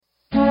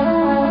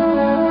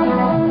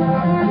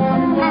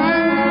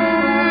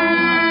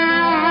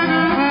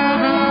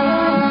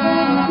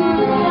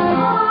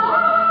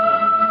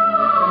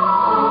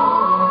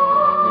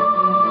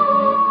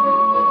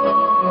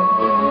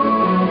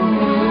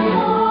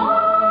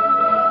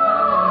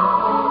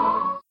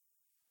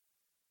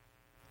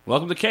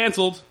Welcome to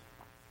Canceled.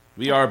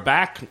 We are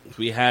back.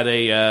 We had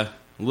a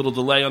little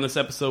delay on this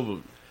episode, but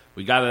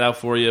we got it out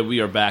for you. We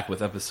are back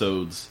with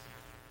episodes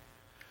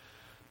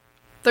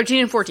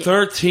 13 and 14.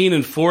 13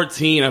 and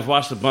 14. I've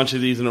watched a bunch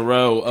of these in a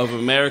row of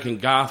American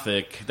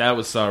Gothic. That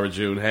was Sarah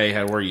June. Hey,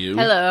 how are you?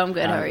 Hello, I'm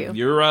good. How are you?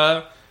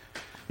 You're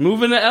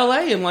moving to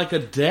LA in like a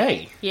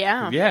day.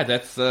 Yeah. Yeah,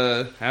 that's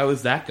how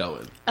is that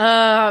going?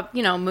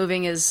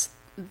 Moving is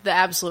the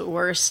absolute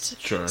worst.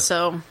 Sure.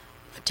 So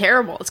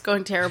terrible. It's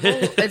going terrible.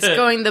 It's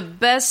going the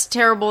best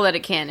terrible that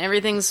it can.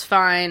 Everything's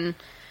fine.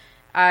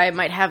 I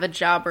might have a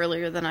job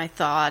earlier than I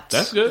thought.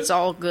 That's good. It's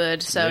all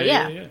good. So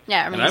yeah. I mean,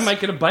 and I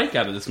might get a bike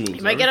out of this move.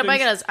 You might get a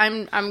bike out of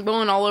this. I'm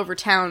going all over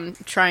town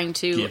trying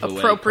to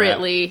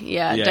appropriately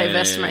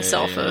divest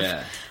myself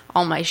of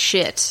all my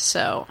shit.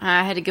 So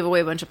I had to give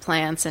away a bunch of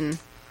plants, and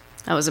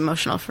that was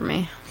emotional for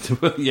me.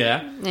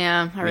 Yeah?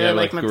 Yeah, I really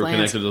like my plants. plants.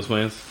 Connected to those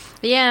plants?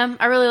 Yeah,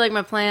 I really like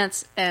my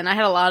plants, and I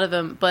had a lot of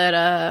them,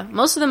 but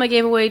most of them I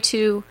gave away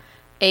to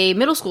a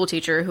middle school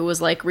teacher who was,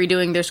 like,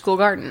 redoing their school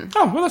garden.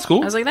 Oh, well, that's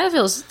cool. I was like, that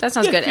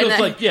sounds good. Feels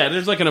like,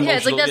 there's like an emotional... Yeah,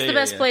 it's like, that's the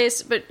best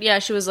place, but yeah,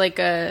 she was like,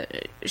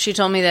 she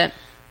told me that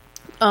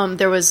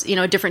there was,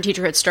 a different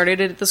teacher had started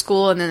it at the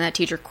school, and then that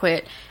teacher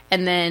quit,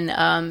 and then,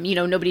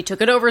 nobody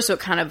took it over, so it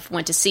kind of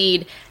went to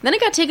seed. And then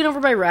it got taken over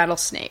by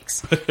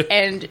rattlesnakes.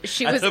 And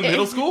she was... At the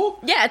middle school?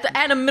 Yeah,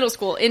 at a middle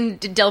school in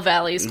Del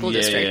Valle School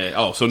District. Yeah.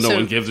 Oh, so no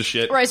one gives a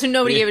shit? Right, so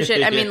nobody gave a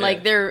shit. I mean,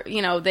 like, they're,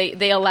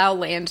 they allow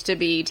land to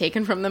be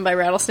taken from them by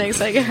rattlesnakes,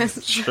 I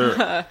guess.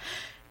 Sure.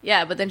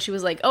 Yeah, but then she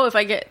was like, oh, if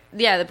I get...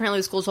 Yeah, apparently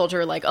the school told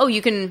her, like, oh,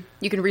 you can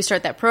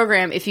restart that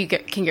program if you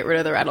can get rid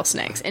of the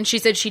rattlesnakes. And she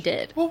said she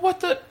did. Well, what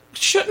the...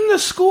 Shouldn't the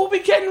school be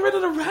getting rid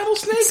of the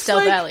rattlesnakes? It's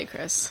Del Valle,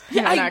 Chris.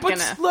 Yeah,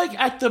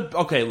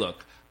 okay,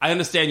 look. I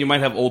understand you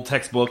might have old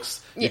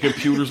textbooks. Your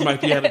computers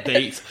might be out of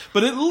date.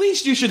 But at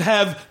least you should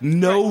have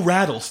no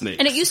rattlesnakes.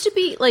 And it used to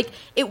be, like,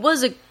 it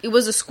was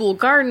a school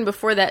garden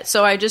before that,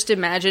 so I just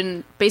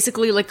imagine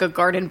basically like a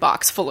garden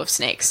box full of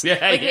snakes.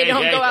 They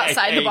don't go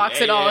outside the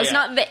box at all. It's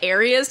not the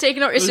areas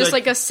taken over. It's just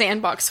like a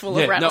sandbox full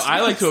of rattlesnakes. No,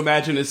 I like to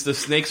imagine it's the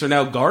snakes are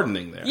now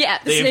gardening there. Yeah.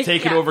 They have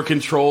taken over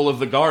control of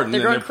the garden,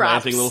 and they're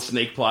planting little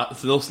snake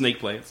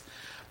plants.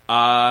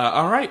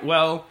 All right,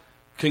 well...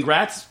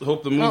 Congrats.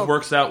 Hope the move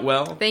works out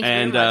well. Thank you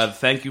very much.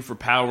 Thank you for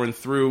powering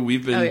through.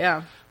 We've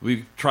been...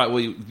 We've tried.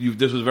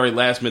 This was a very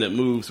last minute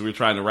move, so we're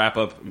trying to wrap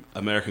up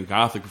American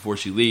Gothic before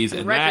she leaves,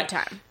 and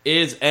that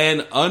is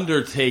an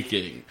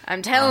undertaking.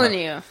 I'm telling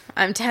you,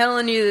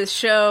 this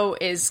show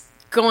is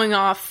going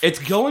off. It's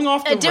going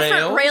off the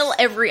different rail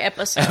every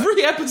episode.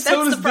 Every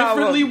episode is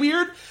differently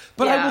weird,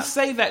 but I will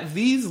say that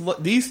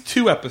these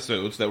two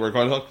episodes that we're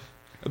going to talk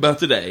about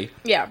today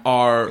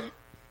are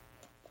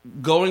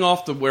going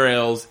off the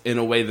rails in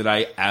a way that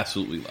I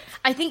absolutely love.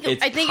 I think it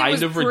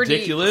was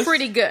ridiculous,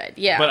 pretty good,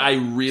 yeah. But I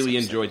really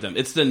enjoyed them.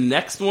 It's the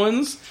next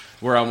ones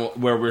where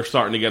we're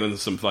starting to get into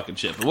some fucking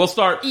shit. But we'll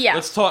start. Yeah.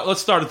 Let's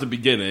start at the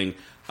beginning.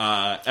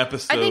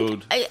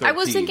 Episode. I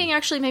was thinking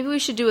actually maybe we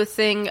should do a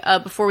thing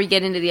before we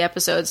get into the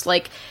episodes,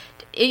 like.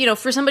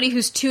 For somebody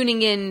who's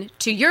tuning in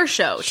to your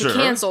show, to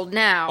Canceled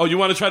now. Oh, you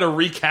want to try to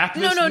recap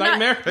this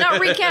nightmare?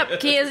 Not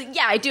recap.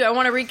 Yeah, I do. I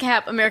want to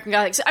recap American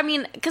Gothic. So, I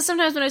mean, because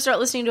sometimes when I start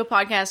listening to a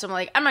podcast, I'm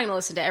like, I'm not going to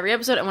listen to every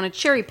episode. I want to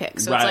cherry pick.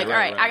 So it's like, all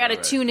right, I got to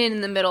tune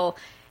in the middle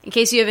in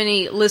case you have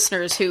any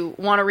listeners who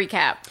want to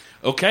recap.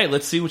 Okay,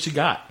 let's see what you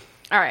got.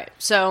 All right,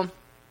 so,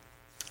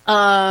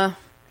 I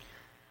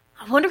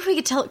wonder if we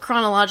could tell it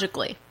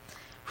chronologically.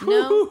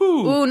 No.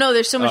 Ooh, no,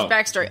 there's so much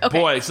backstory. Okay.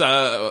 Boys,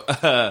 no.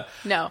 Yeah.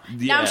 Now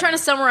I'm trying to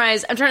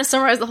summarize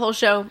the whole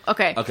show.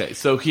 Okay. Okay,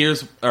 so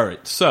all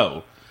right.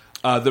 So,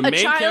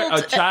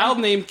 a child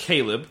named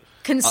Caleb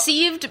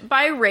conceived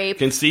by rape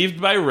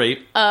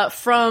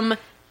from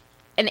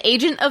an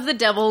agent of the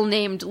devil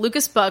named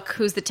Lucas Buck,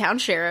 who's the town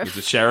sheriff. He's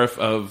the sheriff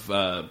of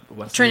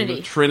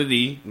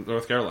Trinity,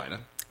 North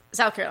Carolina.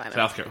 South Carolina.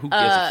 Who gives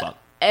a fuck?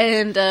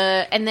 And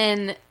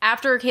then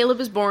after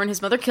Caleb is born,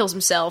 his mother kills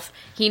himself.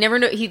 He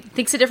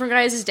thinks a different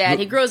guy is his dad.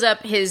 He grows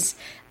up. His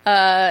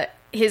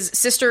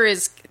sister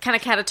is kind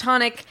of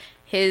catatonic.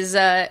 His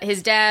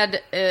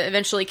dad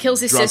eventually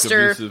kills his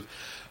sister. Abusive.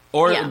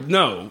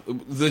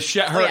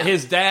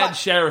 His dad,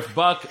 Sheriff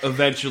Buck,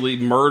 eventually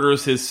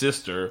murders his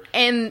sister.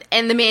 And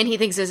the man he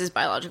thinks is his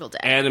biological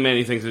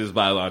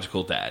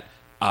dad.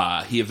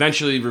 He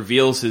eventually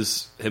reveals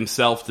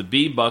himself to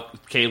be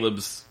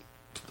Caleb's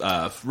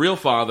real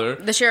father.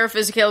 The sheriff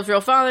is Caleb's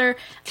real father.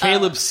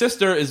 Caleb's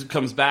sister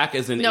comes back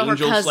as an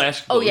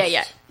angel/ghost. Oh,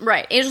 yeah.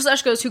 Right.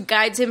 Angel/ghost who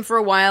guides him for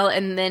a while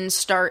and then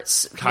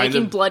starts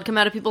making blood come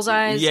out of people's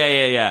eyes.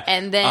 Yeah.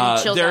 And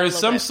then chills there out is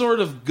some sort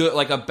of good,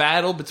 like a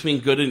battle between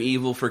good and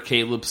evil for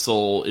Caleb's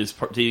soul is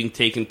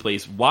taking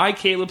place. Why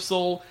Caleb's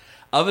soul?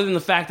 Other than the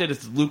fact that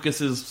it's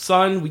Lucas's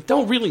son, we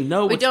don't really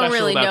know what's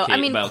special about Caleb. I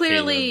mean,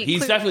 clearly...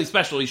 He's definitely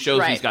special. He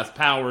shows he's got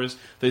powers,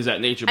 things of that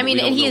nature, but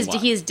he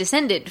is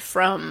descended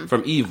from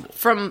evil.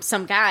 From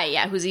some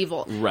guy, who's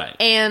evil. Right.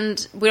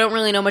 And we don't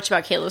really know much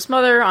about Caleb's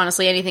mother.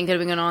 Honestly, anything could have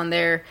been going on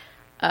there.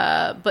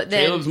 But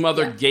then Caleb's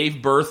mother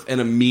gave birth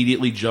and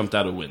immediately jumped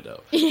out a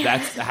window. Yeah.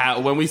 That's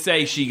how, when we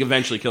say she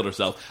eventually killed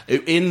herself,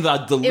 in the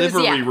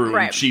delivery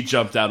room, she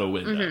jumped out a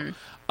window.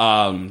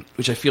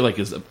 Which I feel like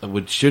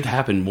should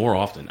happen more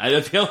often.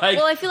 I feel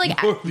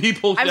like more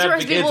people should have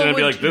kids and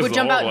be like, this would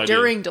jump out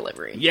during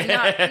delivery.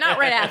 Yeah. Not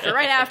right after.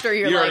 Right after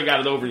you already got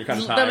it over and you're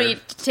kind of tired. Let me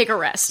take a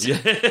rest.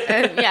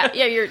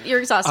 You're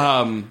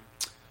exhausted.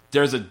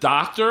 There's a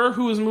doctor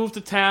who has moved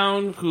to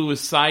town who is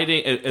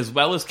siding, as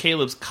well as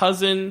Caleb's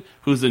cousin,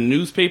 who's a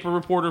newspaper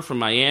reporter from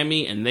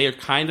Miami, and they are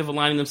kind of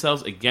aligning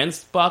themselves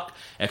against Buck.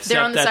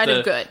 They're on the side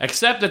of good.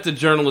 Except that the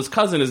journalist's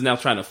cousin is now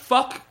trying to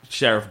fuck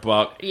Sheriff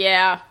Buck.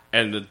 Yeah.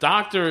 And the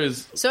doctor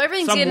is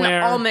everything's somewhere.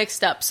 Getting all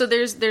mixed up. So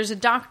there's a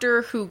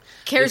doctor who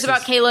cares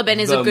about Caleb and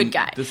is a good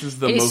guy. This is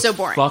the most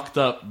fucked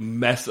up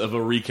mess of a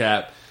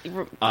recap.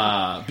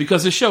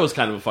 Because the show is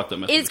kind of a fucked up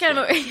mess. It's kind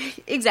of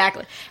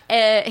exactly.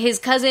 His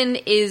cousin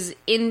is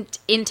in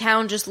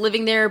town, just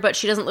living there, but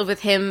she doesn't live with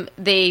him.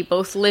 They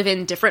both live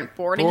in different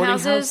boarding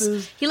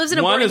houses. He lives in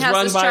a boarding house.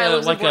 One is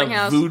run by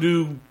a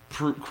voodoo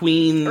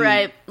queen,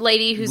 right?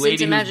 Lady who's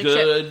into magic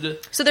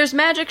shit. So there's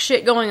magic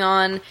shit going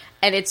on,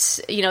 and it's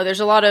there's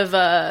a lot of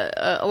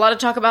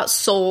talk about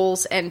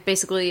souls, and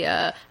basically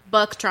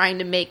Buck trying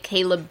to make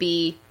Caleb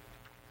be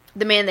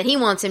the man that he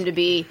wants him to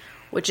be,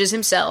 which is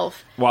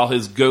himself. While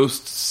his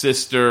ghost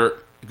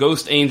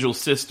angel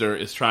sister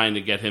is trying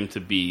to get him to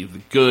be the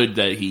good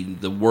that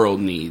the world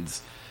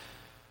needs.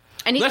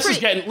 And let's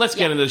get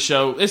into the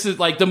show. This is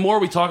like, the more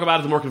we talk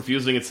about it, the more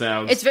confusing it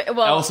sounds.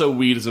 Also,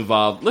 weed is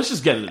involved. Let's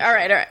just get into it. All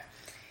right.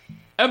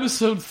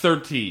 Episode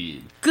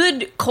 13.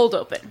 Good cold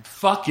open.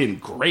 Fucking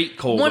great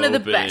cold open. One of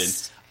the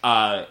best.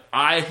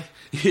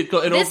 This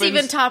opens,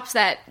 even tops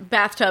that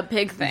bathtub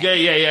pig thing.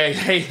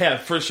 Yeah,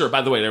 for sure.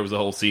 By the way, there was a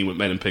whole scene with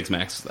Men in Pigs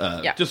Max.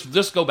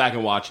 Just go back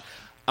and watch.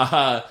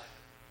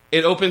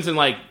 It opens in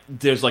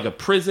there's a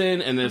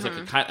prison, and there's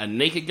a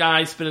naked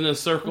guy spinning in a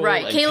circle.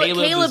 Right.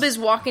 Caleb is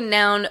walking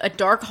down a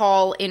dark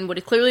hall in what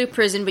is clearly a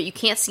prison, but you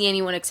can't see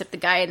anyone except the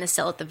guy in the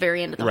cell at the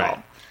very end of the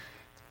hall.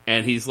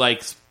 And he's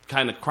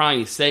kind of crying.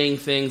 He's saying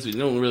things. We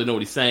don't really know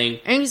what he's saying.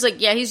 And he's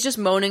he's just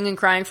moaning and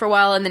crying for a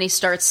while, and then he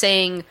starts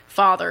saying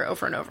 "Father"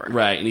 over and over.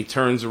 Right. And he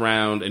turns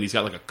around, and he's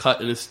got a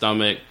cut in his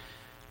stomach,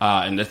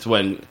 and that's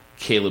when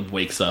Caleb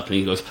wakes up, and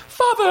he goes,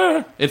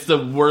 "Father!" It's the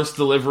worst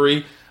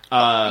delivery.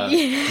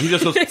 He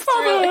just goes,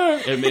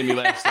 "Father!" It made me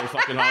laugh so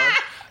fucking hard.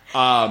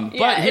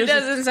 But it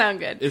doesn't sound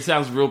good. It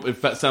sounds real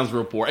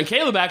poor. And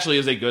Caleb actually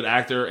is a good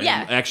actor, and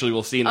actually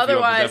we'll see in a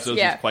few episodes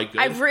he's quite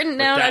good. I've written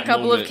down a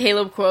couple of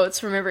Caleb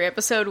quotes from every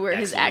episode where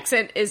his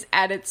accent is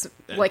at its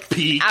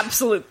peak,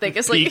 absolute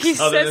thickest. He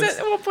says it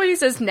at one point. He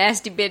says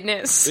 "nasty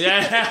business."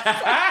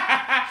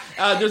 Yeah.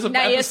 There's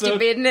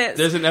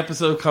an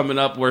episode coming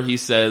up where he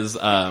says,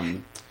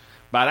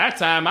 "By that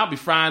time, I'll be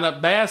frying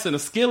up bass in a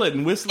skillet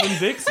and whistling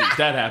Dixie."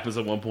 That happens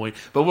at one point,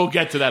 but we'll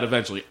get to that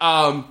eventually.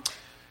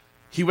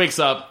 He wakes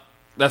up.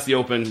 That's the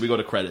open. We go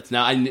to credits.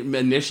 Now,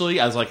 initially,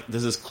 I was like,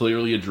 this is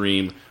clearly a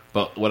dream.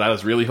 But what I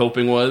was really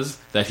hoping was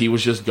that he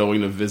was just going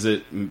to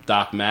visit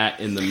Doc Matt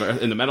in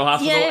the mental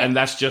hospital, and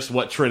that's just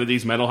what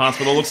Trinity's mental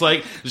hospital looks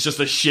like. It's just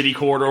a shitty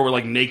corridor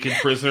where naked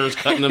prisoners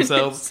cutting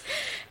themselves.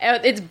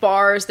 It's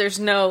bars. There's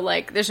no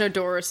there's no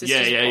doors. It's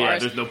just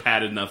bars. There's no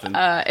padded nothing.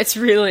 It's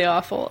really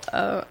awful.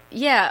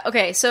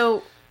 Okay.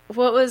 So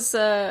what was?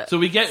 So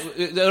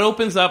it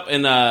opens up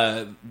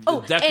and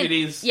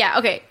deputies.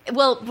 Okay.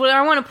 Well, what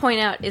I want to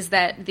point out is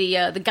that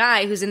the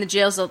guy who's in the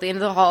jail cell at the end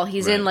of the hall,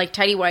 he's in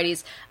tidy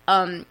whities.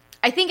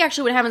 I think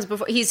actually what happens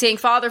before, he's saying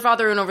 "Father,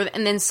 Father,"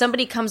 and then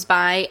somebody comes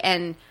by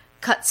and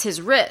cuts his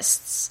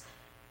wrists.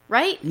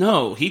 Right?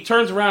 No, he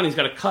turns around. He's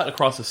got a cut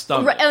across his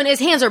stomach, right, and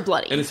his hands are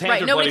bloody. And his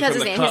hands are bloody. Nobody cuts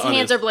his hands. His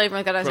hands are bloody from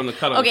the cut on his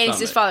stomach. Okay, and it's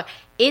his father.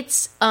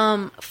 It's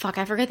I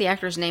forget the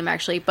actor's name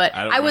actually, but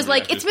I was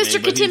like, it's Mr.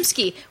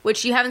 Katimsky,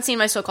 which you haven't seen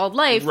My So-Called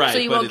Life, so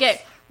you won't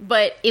get.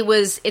 But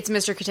it's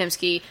Mr.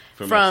 Katimsky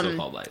from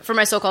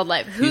My So-Called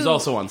Life. He's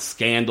also on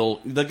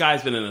Scandal. The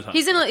guy's been in a ton.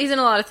 He's in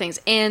a lot of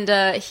things, and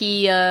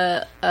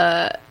Mr.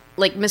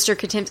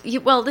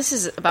 Katimsky. Well, this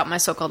is about My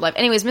So-Called Life.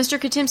 Anyways, Mr.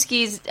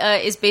 Katimsky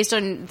is based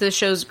on the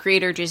show's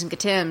creator, Jason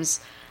Katims,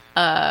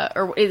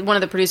 or one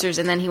of the producers,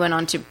 and then he went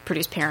on to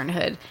produce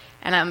Parenthood.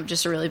 And I'm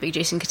just a really big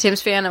Jason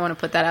Katims fan. I want to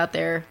put that out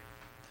there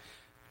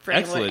for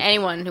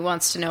anyone who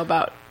wants to know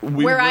about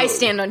I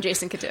stand on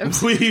Jason Katims.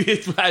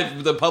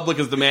 The public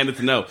is demanded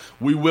to know.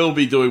 We will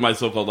be doing My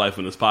So-Called Life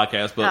in this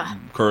podcast, but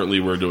currently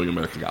we're doing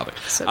American Gothic.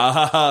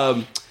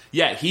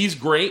 Yeah, he's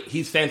great.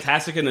 He's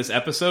fantastic in this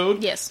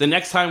episode. Yes. The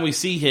next time we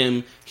see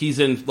him, he's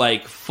in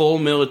full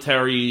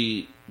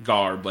military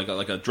garb, like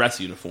a dress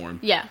uniform.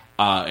 Yeah.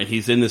 And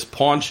he's in this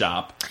pawn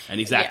shop, and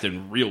he's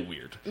acting real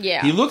weird.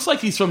 Yeah. He looks like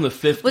he's from the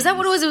 50s. Was that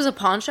what it was? It was a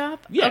pawn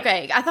shop? Yeah.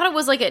 Okay. I thought it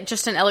was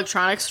just an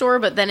electronics store,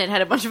 but then it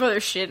had a bunch of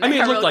other shit.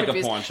 It looked like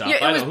a pawn shop.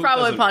 Yeah, it was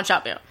probably a pawn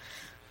shop, yeah.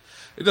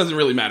 It doesn't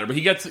really matter, but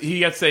he gets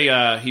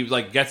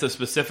a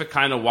specific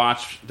kind of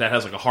watch that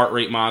has a heart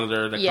rate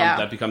monitor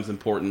that becomes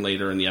important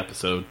later in the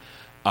episode.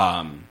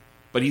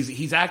 but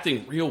he's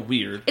acting real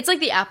weird. It's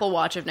like the Apple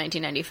Watch of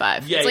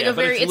 1995. Yeah, it's like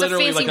it's a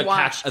fancy like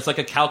watch. It's like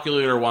a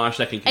calculator watch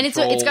that can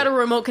control. And it's got a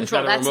remote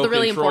control. That's the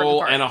really important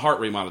part. And a heart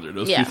rate monitor.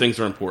 Those two things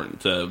are important.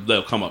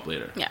 They'll come up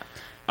later.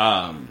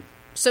 Yeah.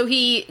 So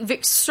he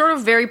sort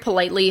of very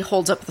politely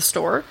holds up the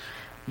store.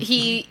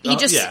 He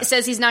just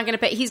says he's not going to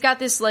pay. He's got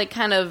this like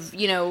kind of,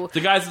 you know, the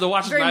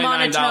watch is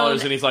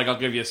 $99 and he's like, I'll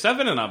give you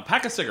 $7 and a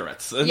pack of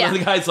cigarettes. And the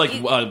guy's like,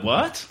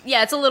 what?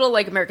 Yeah, it's a little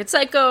like American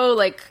Psycho,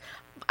 like.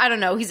 I don't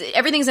know.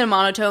 Everything's in a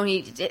monotone.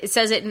 It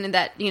says it in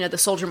that, you know, the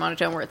soldier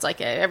monotone where it's like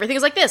everything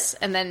is like this,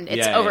 and then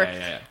it's over.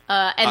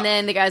 And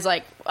then the guy's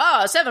like,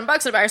 "Oh,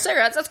 $7 to buy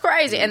cigarettes? That's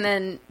crazy!" And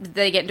then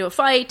they get into a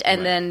fight,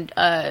 and then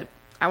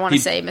I want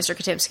to say Mr.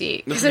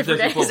 Katimsky. Mr.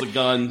 Katimsky pulls a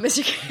gun.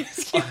 Mr.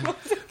 Katimsky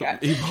pulls a gun.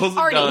 He pulls a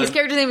Artie. gun. His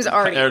character's name is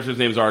Artie. His character's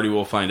name is Artie.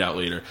 We'll find out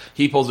later.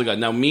 He pulls a gun.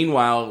 Now,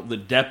 meanwhile, the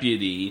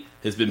deputy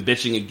has been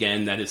bitching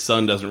again that his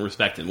son doesn't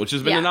respect him, which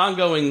has been an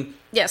ongoing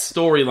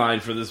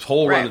storyline for this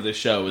whole run of this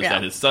show, is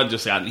that his son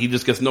he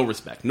just gets no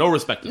respect. No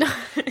respect.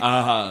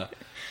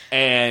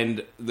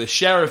 And the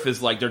sheriff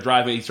is like, he's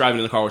driving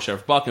in the car with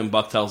Sheriff Buck, and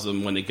Buck tells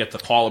him when they get the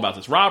call about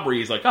this robbery,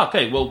 he's like,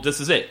 okay, well, this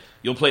is it.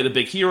 You'll play the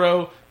big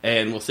hero,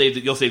 and you'll save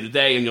the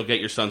day, and you'll get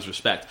your son's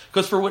respect.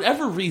 Because for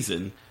whatever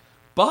reason,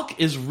 Buck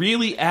is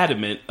really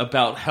adamant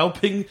about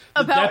helping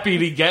the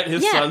deputy get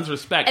his son's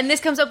respect. And this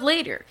comes up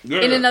later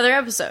in another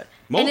episode.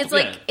 And it's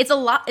like, it's a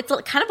lot. It's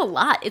kind of a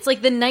lot. It's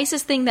like the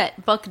nicest thing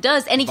that Buck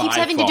does. And he keeps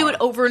having to do it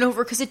over and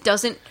over because it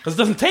doesn't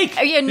take.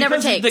 It never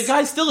takes. The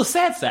guy's still a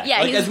sad sack.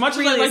 Yeah, like, as much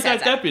as I like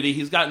that deputy,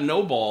 he's got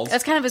no balls.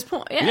 That's kind of his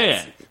point.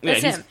 Yeah.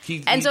 That's him.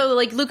 And so,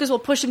 like, Lucas will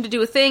push him to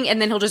do a thing, and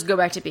then he'll just go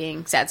back to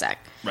being sad sack.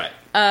 Right.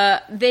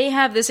 They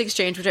have this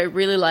exchange, which I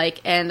really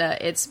like. And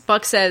it's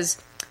Buck says,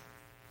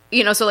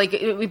 you know, so, like,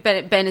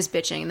 Ben is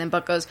bitching, and then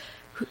Buck goes,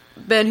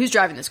 Ben, who's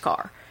driving this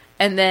car?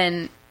 And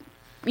then,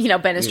 you know,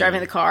 Ben is driving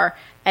the car.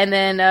 And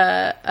then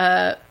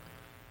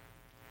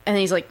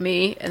he's like,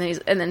 me, and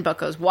then Buck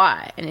goes,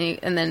 why?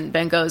 And then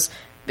Ben goes,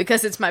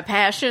 because it's my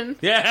passion.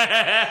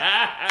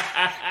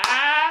 Yeah.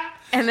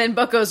 And then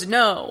Buck goes,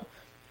 no.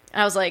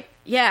 And I was like,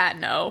 yeah,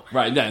 no.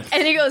 Right. No.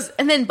 And he goes,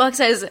 and then Buck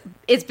says,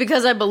 it's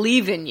because I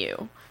believe in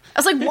you. I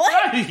was like,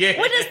 what?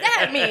 What does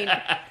that mean?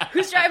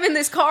 Who's driving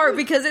this car?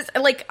 Because it's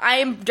like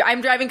I'm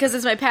driving because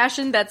it's my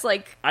passion. That's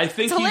like, it's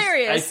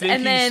hilarious. I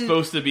think he's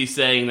supposed to be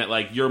saying that,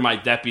 like, you're my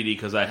deputy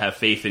because I have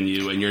faith in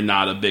you, and you're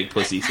not a big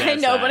pussy. I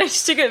know, but I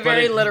just took it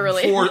very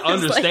literally.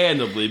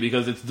 Understandably,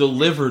 because it's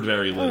delivered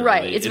very literally.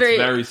 Right. It's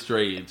very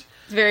strange.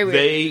 It's very weird.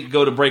 They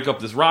go to break up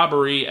this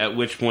robbery, at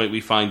which point we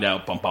find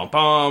out,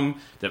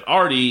 that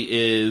Artie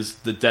is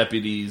the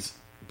deputy's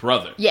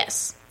brother.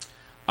 Yes.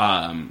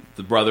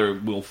 The brother,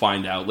 we'll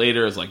find out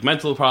later, has like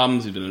mental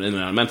problems. He's been in and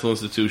out of mental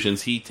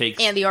institutions. He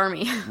takes and the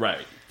army.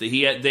 Right.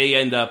 He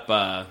ends up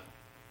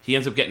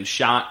getting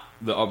shot.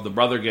 The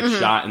brother gets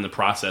shot in the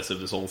process of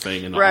this whole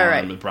thing, in the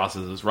arm, in the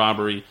process of this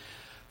robbery.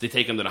 They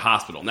take him to the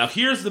hospital. Now,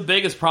 here's the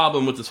biggest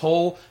problem with this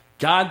whole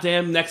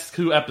goddamn next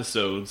 2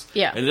 episodes.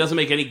 Yeah. And it doesn't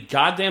make any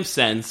goddamn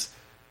sense.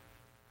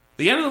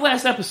 The end of the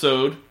last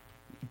episode,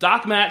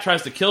 Doc Matt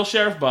tries to kill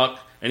Sheriff Buck,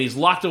 and he's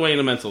locked away in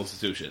a mental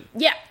institution.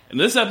 Yeah. In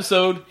this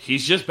episode,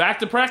 he's just back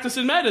to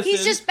practicing medicine.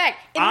 He's just back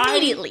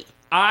immediately.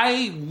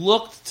 I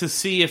looked to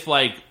see if,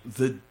 like,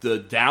 the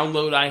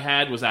download I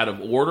had was out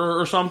of order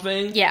or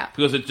something. Yeah.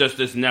 Because it just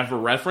is never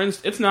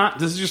referenced. It's not.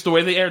 This is just the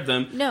way they aired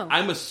them. No.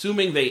 I'm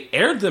assuming they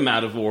aired them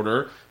out of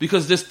order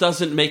because this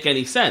doesn't make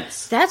any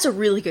sense. That's a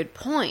really good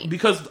point.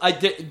 Because I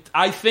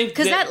think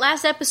because that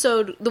last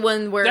episode, the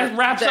one where that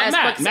wraps up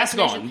Matt. Matt's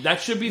gone.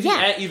 That should be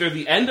either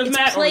the end of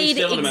Matt or played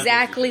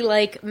exactly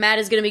like Matt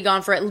is going to be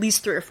gone for at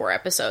least 3 or 4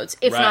 episodes,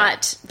 if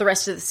not the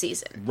rest of the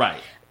season. Right.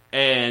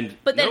 And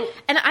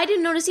I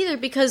didn't notice either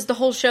because the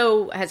whole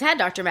show has had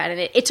Dr. Matt in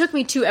it. It took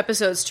me 2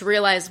 episodes to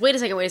realize, wait a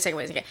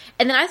second.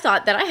 And then I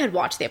thought that I had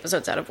watched the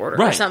episodes out of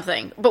order or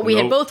something. But we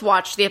had both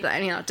watched the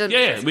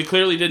episode. We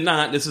clearly did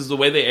not. This is the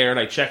way they aired.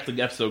 I checked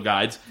the episode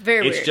guides.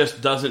 Very weird. It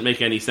just doesn't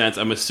make any sense.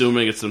 I'm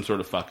assuming it's some sort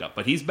of fuck up.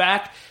 But he's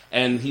back,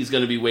 and he's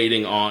going to be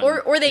waiting on...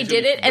 Or they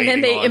did it, and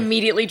then they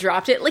immediately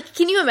dropped it. Like,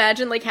 can you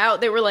imagine, like, how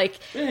they were, like...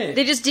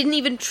 They just didn't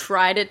even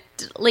try to...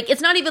 Like,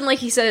 it's not even like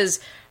he says...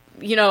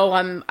 You know,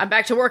 I'm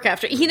back to work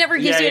after. He never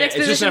gives you an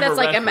exposition that's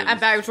like, I'm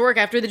back to work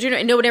after the junior.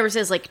 And no one ever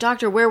says, like,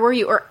 doctor, where were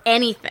you? Or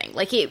anything.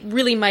 Like, it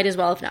really might as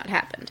well have not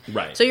happened.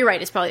 Right. So you're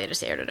right. It's probably they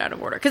just aired it out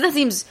of order. Because that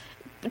seems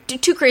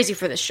too crazy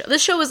for this show.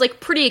 This show is, like,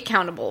 pretty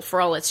accountable for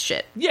all its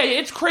shit. Yeah,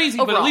 it's crazy,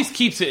 overall. But at least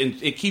keeps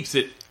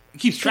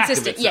track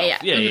of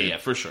itself. Yeah,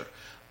 for sure.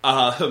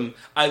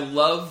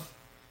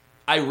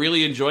 I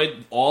really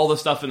enjoyed all the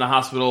stuff in the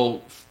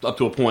hospital up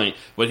to a point.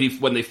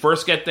 When they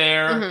first get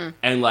there,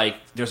 and like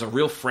there's a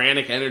real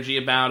frantic energy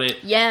about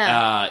it.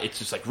 Yeah, it's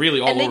just like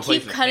really all over the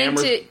place. And they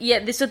keep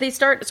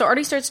cutting So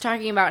Artie starts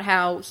talking about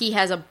how he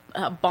has a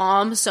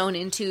bomb sewn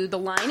into the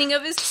lining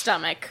of his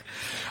stomach.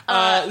 We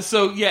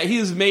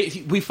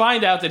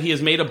find out that he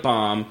has made a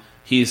bomb.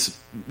 He's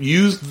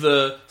used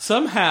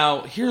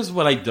somehow. Here's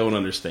what I don't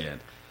understand.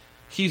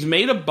 He's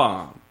made a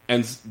bomb.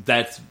 and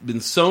that's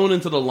been sewn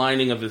into the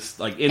lining of his,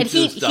 like, into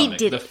his stomach.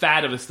 The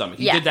fat of his stomach.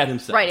 He did that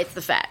himself. Right, it's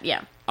the fat,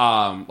 yeah.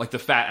 Like the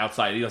fat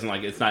outside. He doesn't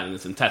like, it's not in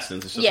his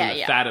intestines, it's just in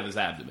the fat of his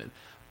abdomen.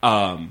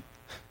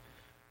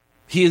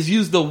 He has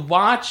used the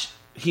watch,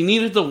 he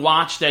needed the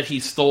watch that he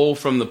stole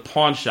from the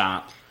pawn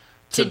shop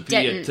to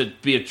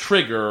be a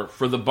trigger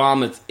for the bomb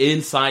that's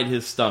inside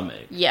his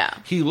stomach. Yeah.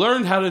 He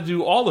learned how to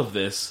do all of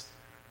this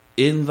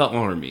in the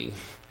Army.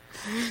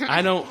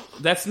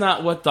 That's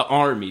not what the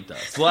Army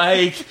does.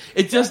 Like,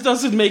 it just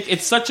doesn't make,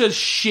 it's such a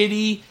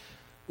shitty,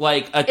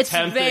 like,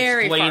 attempt at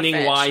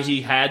explaining why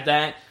he had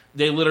that.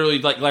 They literally,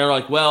 like, they're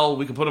like, well,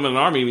 we can put him in an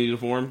Army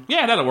uniform.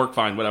 Yeah, that'll work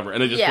fine, whatever.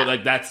 And they just put,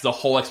 like, that's the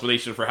whole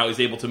explanation for how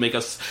he's able to make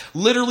us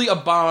literally a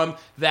bomb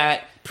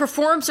that...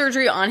 Perform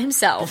surgery on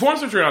himself.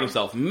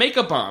 Make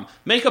a bomb.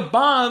 Make a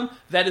bomb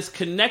that is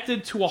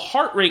connected to a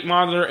heart rate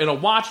monitor and a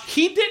watch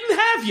he didn't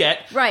have yet.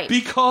 Right.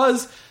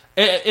 Because...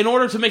 in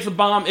order to make the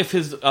bomb, if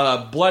his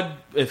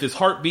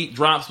heartbeat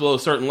drops below a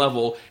certain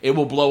level, it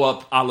will blow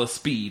up a la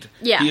Speed.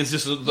 Yeah. He is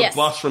just the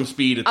bus from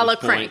Speed at this point.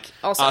 Crank,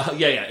 also.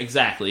 Yeah,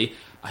 exactly.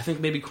 I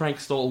think maybe Crank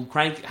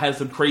has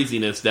some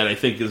craziness that I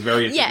think is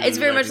very interesting. Yeah, it's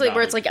very much like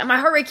where it's like, my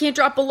heart rate can't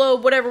drop below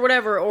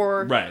whatever,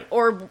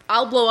 or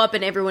I'll blow up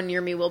and everyone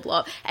near me will blow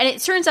up. And it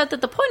turns out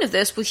that the point of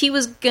this was he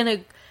was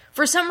gonna,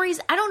 for some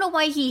reason, I don't know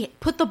why he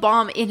put the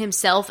bomb in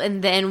himself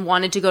and then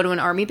wanted to go to an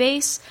Army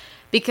base.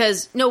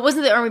 Because, no, it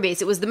wasn't the Army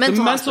base, it was the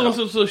mental hospital. The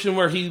mental institution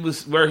where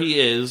he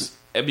is,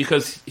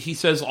 because he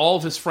says all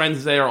of his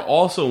friends there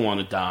also want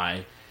to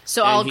die.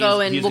 So I'll go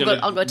take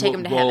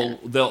him to heaven.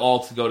 They'll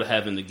all go to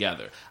heaven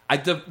together.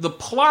 The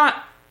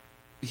plot,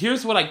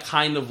 here's what I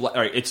kind of like.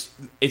 All right, it's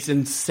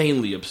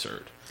insanely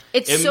absurd.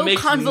 It's so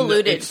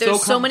convoluted.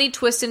 There's so many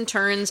twists and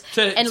turns.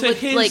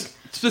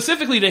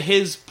 Specifically to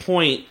his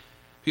point,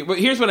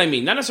 here's what I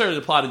mean. Not necessarily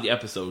the plot of the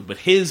episode, but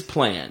his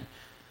plan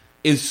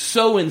is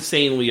so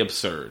insanely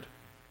absurd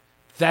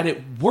that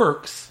it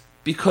works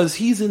because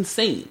he's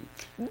insane.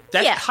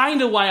 That's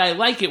kind of why I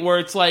like it, where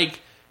it's like,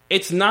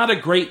 it's not a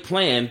great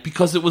plan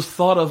because it was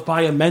thought of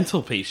by a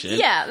mental patient.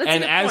 Yeah, that's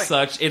and a good as point.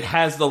 Such, it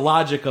has the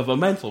logic of a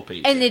mental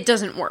patient. And it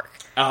doesn't work.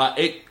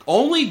 It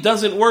only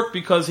doesn't work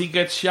because he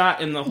gets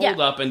shot in the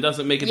holdup and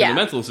doesn't make it to the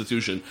mental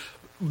institution.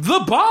 The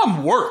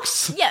bomb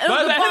works. Yeah,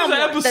 by the end of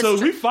the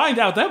episode, we find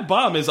out that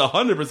bomb is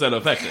 100%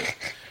 effective.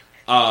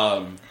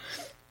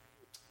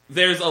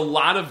 There's a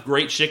lot of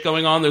great shit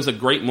going on. There's a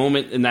great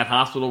moment in that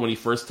hospital when he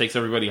first takes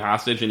everybody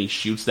hostage and he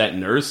shoots that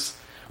nurse.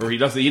 Or he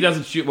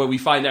doesn't shoot, well, we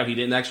find out he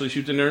didn't actually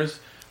shoot the nurse,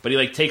 but he,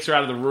 like, takes her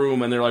out of the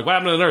room and they're like, what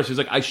happened to the nurse? He's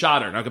like, I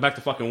shot her. Now get back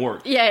to fucking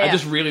work. Yeah. I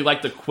just really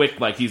like the quick,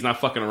 like, he's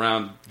not fucking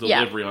around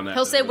delivery on that.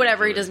 He'll say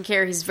whatever, he doesn't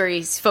care. He's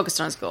focused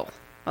on his goal.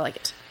 I like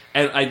it.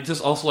 And I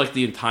just also like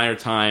the entire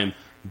time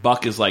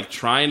Buck is, like,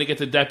 trying to get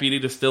the deputy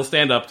to still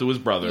stand up to his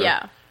brother.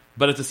 Yeah.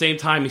 But at the same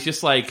time, he's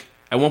just like,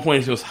 at one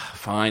point he goes,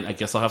 fine, I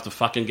guess I'll have to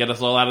fucking get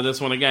us all out of this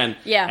one again.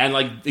 Yeah. And,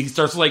 like, he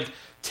starts, like,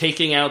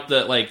 taking out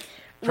the, like,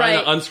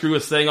 trying to unscrew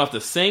his thing off the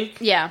sink.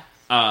 Yeah.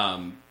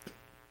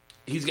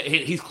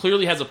 He's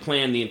clearly has a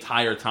plan the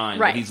entire time.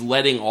 Right. But he's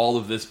letting all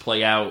of this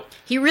play out.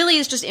 He really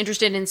is just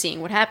interested in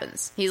seeing what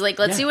happens. He's like,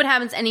 let's see what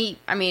happens.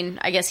 And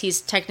I guess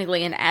he's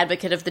technically an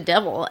advocate of the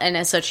devil. And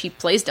as such, he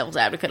plays devil's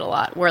advocate a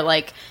lot. Where,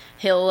 like,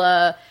 he'll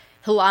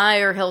lie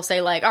or he'll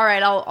say, like, all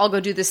right, I'll go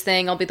do this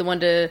thing. I'll be the one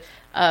to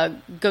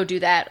go do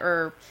that.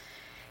 Or,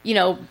 you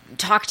know,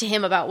 talk to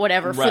him about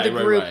whatever for the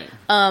group. Right.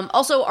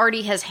 Also,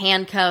 Artie has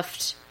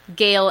handcuffed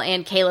Gale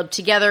and Caleb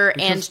together,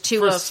 because and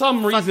for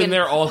some reason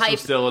they're also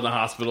still in the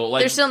hospital.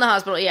 Like, they're still in the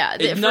hospital, yeah.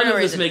 None of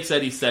this makes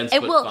any sense,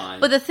 but fine.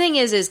 But the thing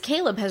is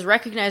Caleb has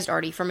recognized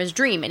Artie from his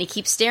dream, and he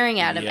keeps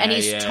staring at him, and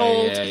he's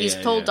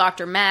told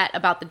Dr. Matt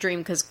about the dream,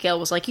 because Gale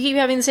was like, you keep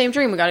having the same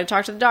dream, we gotta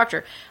talk to the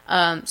doctor.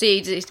 So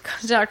he goes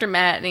to Dr.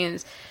 Matt,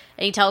 and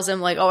he tells him,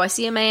 like, oh, I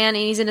see a man,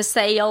 and he's in a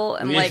sail,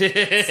 and, like,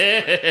 that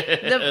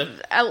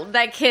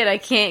kid, I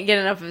can't get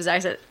enough of his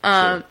accent.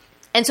 Sure.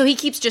 And so he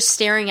keeps just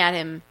staring at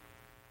him,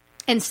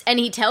 and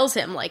he tells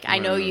him, like, I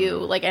know you,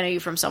 like, I know you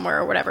from somewhere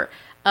or whatever.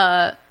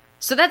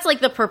 So that's, like,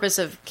 the purpose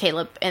of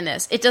Caleb in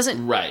this. It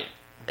doesn't... Right.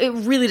 It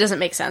really doesn't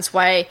make sense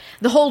why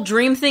the whole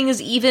dream thing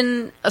is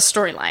even a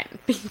storyline,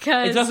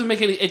 because... It doesn't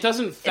make any... It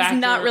doesn't factor...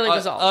 It's not really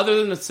resolved. Other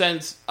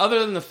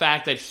than the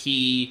fact that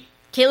he...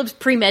 Caleb's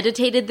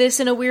premeditated this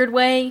in a weird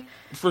way.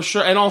 For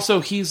sure. And also,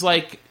 he's,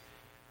 like...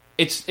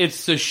 It's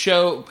to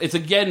show... It's,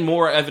 again,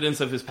 more evidence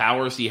of his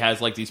powers. He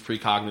has, like, these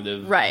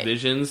precognitive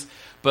visions.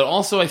 But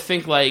also, I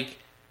think, like...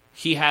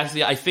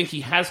 I think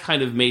he has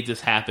kind of made this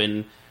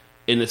happen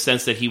in the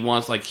sense that he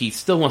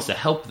still wants to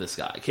help this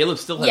guy. Caleb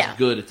still has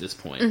good at this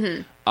point.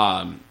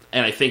 Mm-hmm.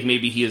 And I think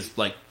maybe he is,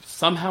 like,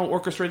 somehow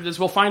orchestrated this.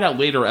 We'll find out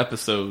later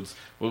episodes,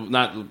 well,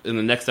 not in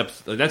the next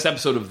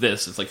episode of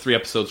this, it's like 3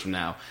 episodes from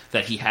now,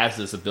 that he has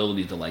this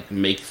ability to, like,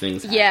 make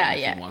things happen.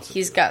 Yeah.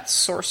 He's got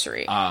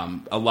sorcery.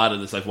 A lot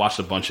of this, I've watched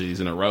a bunch of these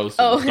in a row,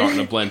 so it's starting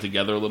to blend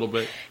together a little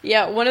bit.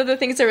 Yeah, one of the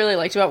things I really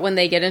liked about when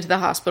they get into the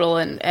hospital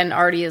and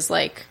Artie is,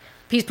 like,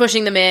 he's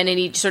pushing them in, and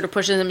he sort of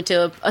pushes them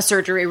into a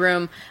surgery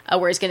room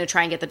where he's going to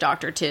try and get the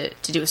doctor to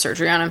do a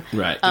surgery on him.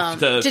 Right.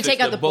 To take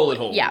out the bullet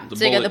hole. Yeah, to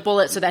take out the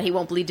bullet so that he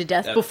won't bleed to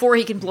death before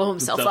he can blow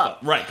himself up.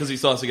 Right, because he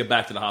still has to get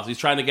back to the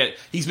hospital.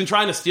 He's been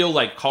trying to steal,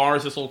 like,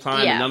 cars this whole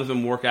time, and none of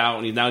them work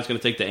out, and now he's going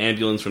to take the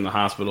ambulance from the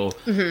hospital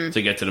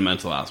to get to the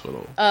mental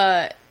hospital.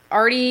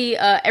 Artie,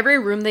 every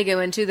room they go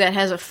into that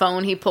has a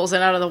phone, he pulls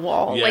it out of the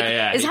wall.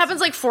 It happens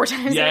like 4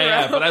 times in a row.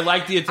 Yeah, but I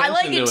like the attention. I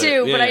like it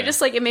too, but I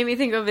just it made me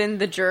think of in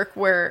The Jerk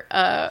where,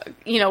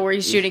 where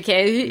he's shooting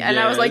Kay, and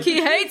I was like,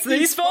 he hates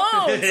these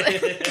phones.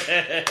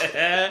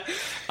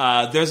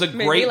 There's a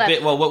great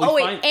bit. Well, what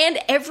we find, and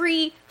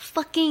every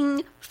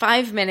fucking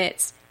 5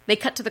 minutes. They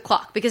cut to the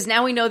clock because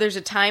now we know there's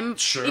a time.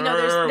 Sure,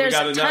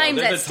 there's times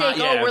at stake.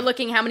 We're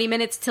looking how many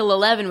minutes till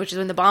 11, which is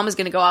when the bomb is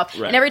going to go off.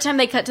 Right. And every time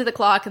they cut to the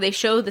clock, they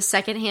show the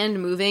second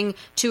hand moving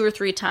 2 or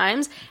 3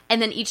 times,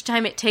 and then each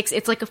time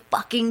it's like a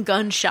fucking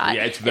gunshot.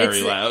 Yeah, it's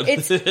very loud.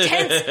 It's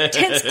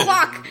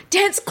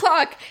tense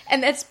clock,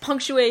 and that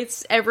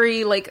punctuates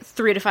every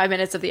 3 to 5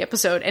 minutes of the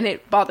episode, and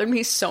it bothered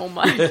me so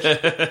much.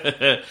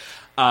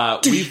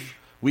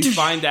 We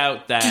find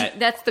out that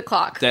that's the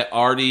clock. That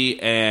Artie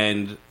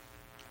and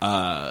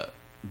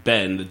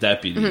Ben, the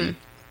deputy,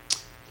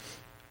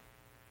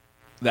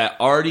 that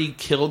Artie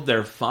killed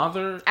their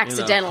father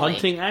accidentally in a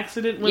hunting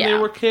accident when they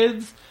were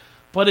kids,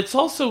 but it's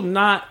also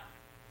not.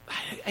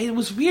 It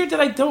was weird that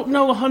I don't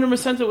know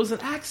 100% it was an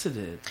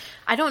accident.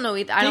 I don't know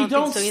either. I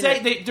don't think so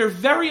either. They're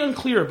very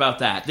unclear about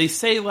that. They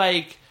say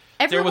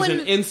there was an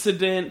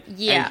incident,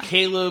 and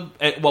Caleb,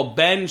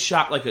 Ben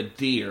shot like a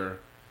deer.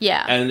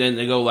 Yeah, and then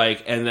they go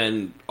and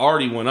then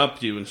Artie went up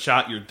to you and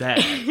shot your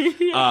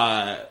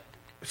dad.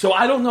 So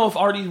I don't know if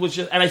Artie was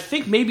just, and I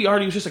think maybe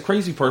Artie was just a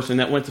crazy person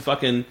that went to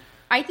fucking.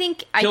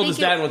 Killed his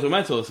dad and went to a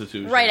mental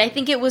institution. Right, I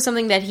think it was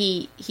something that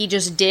he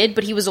just did,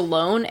 but he was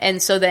alone, and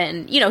so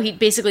then, he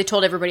basically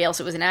told everybody else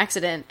it was an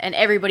accident, and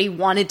everybody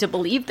wanted to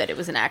believe that it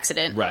was an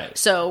accident. Right.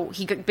 So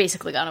he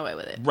basically got away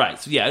with it. Right,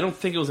 so I don't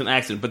think it was an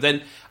accident, but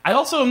then, I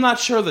also am not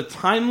sure of the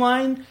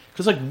timeline,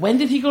 because, when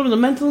did he go to the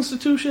mental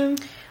institution?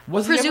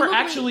 Was he ever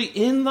actually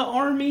in the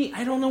army?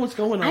 I don't know what's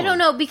going on. I don't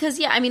know, because,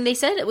 they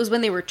said it was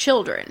when they were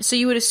children, so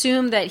you would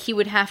assume that he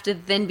would have to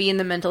then be in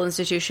the mental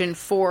institution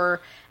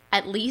for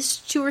at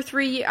least 2 or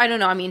 3 years. I don't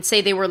know. Say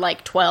they were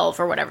 12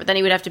 or whatever. Then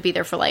he would have to be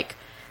there for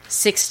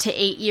 6 to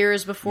 8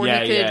 years before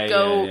he could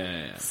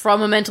go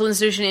from a mental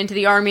institution into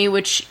the army,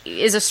 which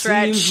is a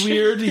stretch. Seems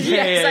weird.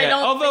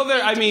 Although,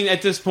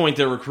 at this point,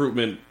 their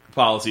recruitment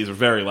policies are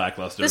very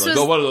lackluster.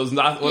 What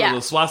are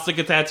those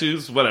swastika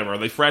tattoos? Whatever. Are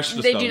they fresh?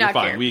 They do not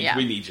care. We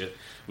need you.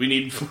 We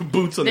need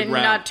boots on the ground.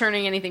 They're not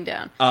turning anything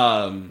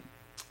down.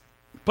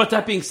 But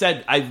that being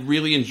said, I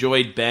really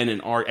enjoyed Ben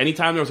and Artie.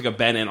 Anytime there was a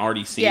Ben and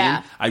Artie scene,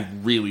 I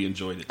really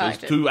enjoyed it. Those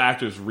two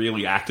actors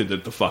really acted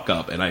it the fuck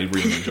up, and I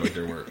really enjoyed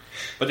their work.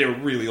 But they were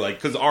really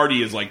because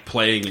Artie is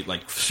playing it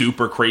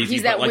super crazy.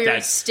 He's that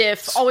weird,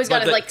 stiff, always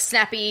got his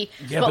snappy,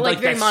 but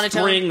very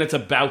monotone. Spring that's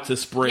about to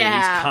spring.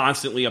 Yeah. He's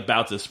constantly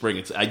about to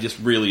spring. I just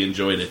really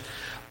enjoyed it.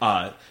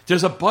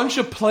 There's a bunch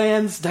of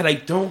plans that I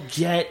don't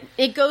get.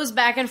 It goes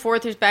back and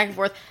forth. There's back and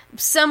forth.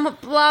 Some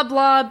blah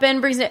blah.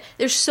 Ben brings it.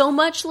 There's so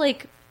much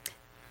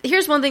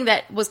Here's one thing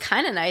that was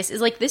kind of nice, is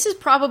this is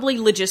probably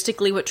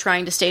logistically what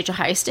trying to stage a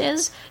heist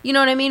is. You know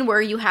what I mean?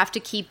 Where you have to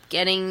you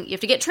have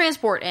to get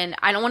transport, and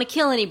I don't want to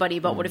kill anybody,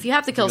 but what if you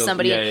have to kill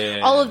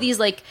somebody? All of these,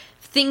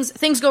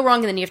 things go wrong,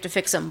 and then you have to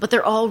fix them. But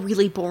they're all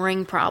really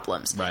boring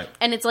problems. Right.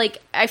 And it's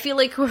I feel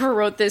like whoever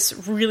wrote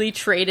this really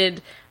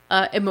traded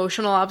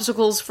emotional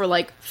obstacles for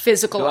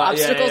physical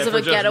obstacles of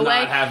a getaway.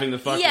 Not having the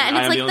fucking and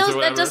it's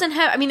that doesn't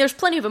have. There's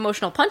plenty of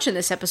emotional punch in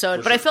this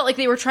episode, but I felt like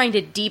they were trying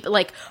to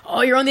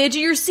you're on the edge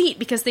of your seat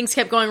because things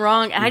kept going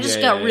wrong, and I just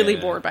got really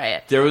bored by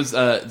it. There was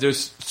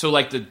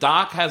the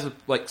doc has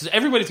cause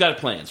everybody's got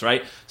plans,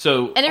 right?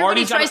 So and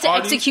everybody tries to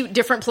execute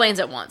different plans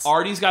at once.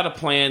 Artie's got a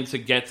plan to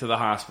get to the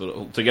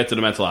hospital, to get to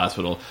the mental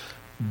hospital.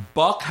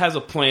 Buck has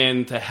a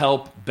plan to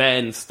help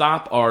Ben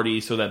stop Artie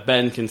so that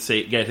Ben can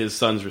get his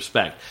son's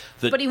respect.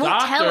 But he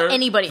won't tell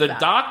anybody about it. The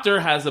doctor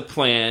has a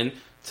plan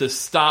to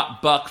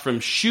stop Buck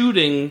from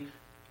shooting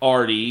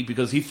Artie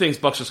because he thinks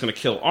Buck's just going to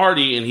kill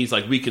Artie, and he's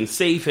we can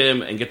save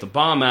him and get the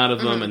bomb out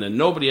of him, and then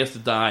nobody has to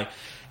die.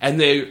 And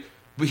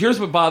but here's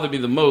what bothered me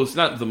the most,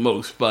 not the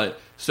most, but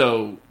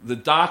so the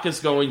doc is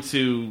going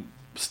to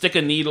stick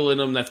a needle in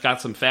him that's got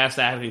some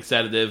fast-acting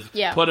sedative,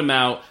 put him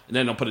out, and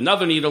then they'll put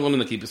another needle in him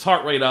to keep his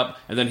heart rate up,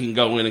 and then he can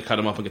go in and cut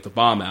him up and get the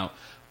bomb out.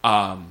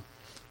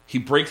 He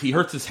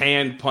hurts his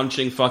hand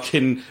punching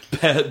fucking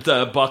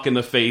Buck in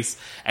the face,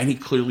 and he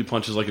clearly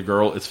punches like a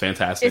girl. It's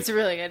fantastic. It's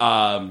really good.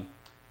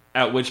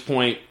 At which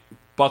point,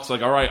 Buck's all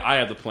right, I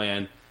have the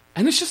plan.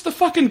 And it's just the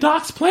fucking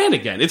doc's plan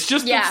again. It's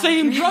just the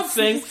same drug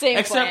thing,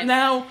 except plan.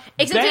 now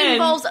Except it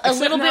involves a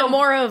little bit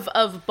more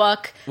of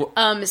Buck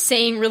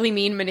saying really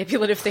mean,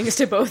 manipulative things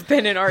to both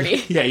Ben and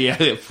Artie. Yeah.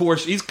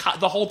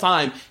 The whole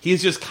time,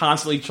 he's just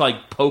constantly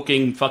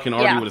poking fucking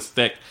Artie with a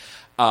stick.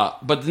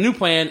 But the new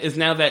plan is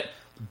now that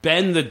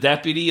Ben, the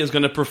deputy, is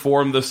going to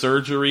perform the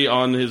surgery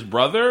on his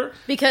brother.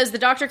 Because the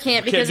doctor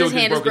can't because his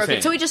hand is broken.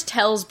 So he just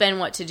tells Ben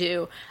what to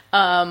do.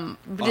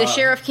 The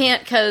sheriff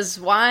can't because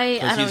why?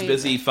 Because he's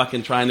busy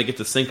fucking trying to get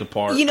the sink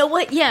apart. You know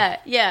what? Yeah,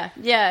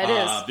 it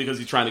is. Because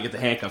he's trying to get the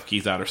handcuff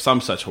keys out or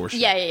some such horseshit.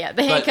 Yeah.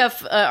 The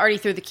handcuff already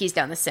threw the keys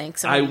down the sink.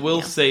 So I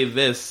will say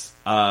this.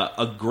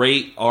 A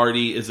great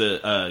Artie is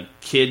a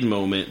kid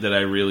moment that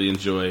I really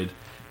enjoyed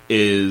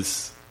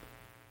is...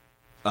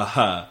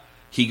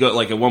 He go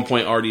like at one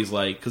point Artie's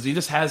like because he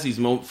just has these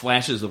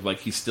flashes of like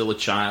he's still a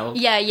child.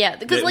 Yeah.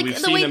 Because like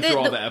the way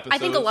I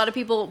think a lot of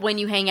people when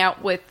you hang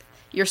out with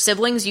your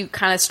siblings, you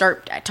kind of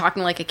start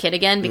talking like a kid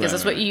again because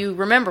that's what you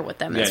remember with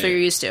them. That's what you're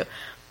used to.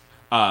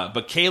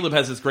 But Caleb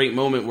has this great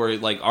moment where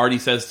like Artie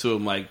says to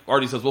him, like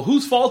Artie says, "Well,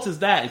 whose fault is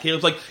that?" And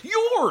Caleb's like,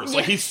 "Yours!"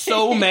 Like he's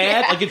so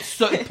mad, like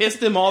it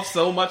pissed him off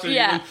so much that he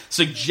even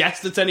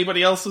suggests it's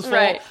anybody else's fault.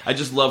 Right. I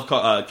just love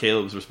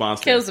Caleb's response.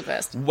 Caleb's the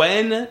best.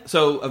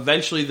 So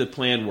eventually the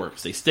plan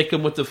works. They stick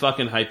him with the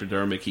fucking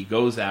hypodermic. He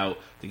goes out.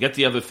 They get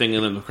the other thing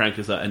and then the crank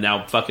is up. And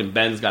now fucking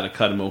Ben's got to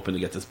cut him open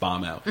to get this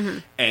bomb out. Mm-hmm.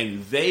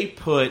 And they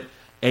put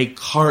a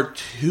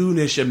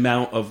cartoonish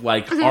amount of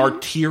like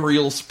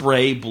arterial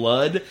spray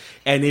blood,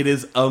 and it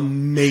is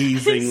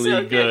amazingly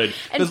so good.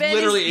 Because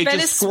literally it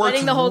just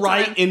squirts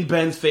right in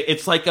Ben's face.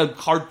 It's like a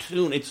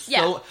cartoon. It's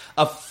so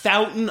a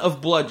fountain of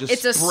blood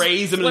just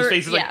sprays him in his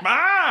face. It's like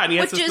and he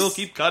has to still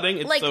keep cutting.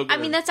 It's like, so good. I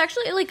mean, that's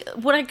actually like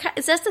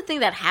that's the thing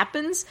that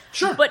happens.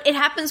 Sure, but it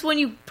happens when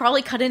you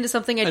probably cut into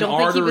something I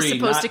don't think he was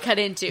supposed to cut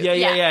into.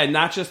 Yeah.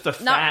 Not just the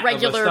fat of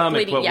the stomach,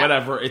 bleeding, but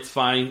whatever. It's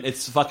fine.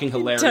 It's fucking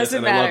hilarious,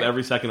 and I love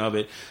every second of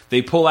it.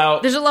 They pull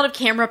out. There's a lot of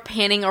camera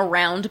panning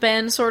around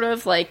Ben, sort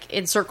of like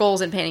in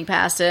circles and panning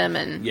past him,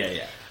 and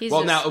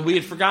well, now we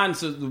had forgotten.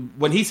 So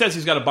when he says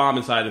he's got a bomb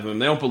inside of him,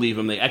 they don't believe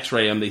him. They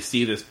X-ray him. They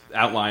see this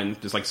outline,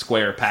 this like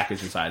square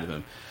package inside of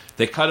him.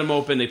 They cut him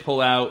open. They pull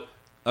out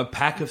a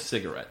pack of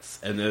cigarettes,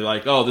 and they're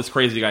like, "Oh, this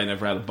crazy guy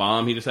never had a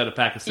bomb. He just had a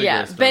pack of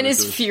cigarettes." Yeah, Ben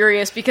is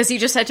furious because he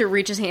just had to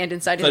reach his hand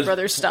inside his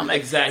brother's stomach.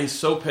 Exactly, he's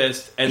so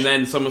pissed. And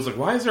then someone's like,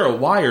 "Why is there a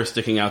wire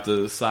sticking out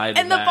the side?"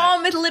 And the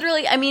bomb, it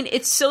literally, I mean,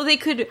 it's so they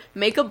could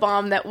make a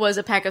bomb that was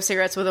a pack of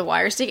cigarettes with a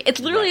wire stick. It's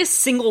literally a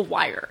single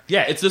wire.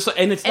 Yeah, it's just,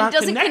 and it's not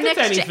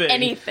connected to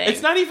anything.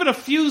 It's not even a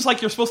fuse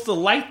like you're supposed to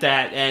light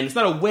that, and it's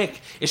not a wick.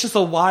 It's just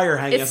a wire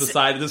hanging out the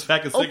side of this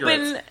pack of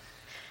cigarettes.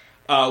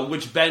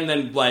 Which Ben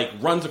then like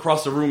runs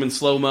across the room in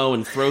slow-mo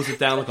and throws it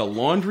down like a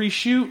laundry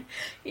chute.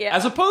 Yeah.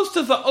 As opposed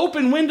to the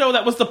open window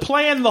that was the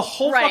plan the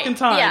whole fucking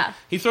time. Yeah.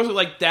 He throws it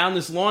like down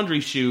this laundry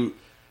chute,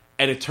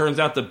 and it turns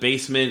out the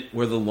basement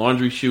where the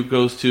laundry chute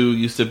goes to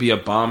used to be a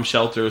bomb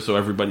shelter, so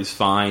everybody's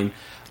fine.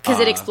 Because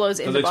it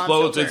explodes in the bomb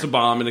shelter. It's a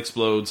bomb and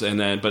explodes,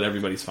 but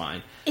everybody's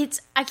fine.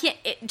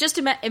 Just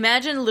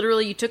imagine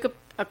literally you took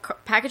a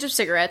package of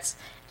cigarettes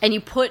and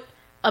you put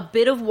a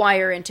bit of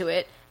wire into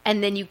it,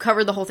 and then you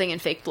cover the whole thing in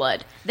fake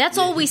blood. That's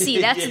all we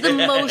see. That's the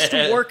most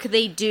work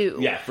they do.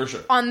 Yeah, for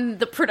sure. On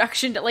the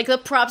production, like the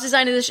props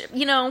design of this,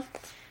 I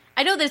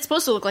know that it's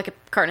supposed to look like a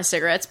carton of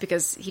cigarettes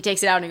because he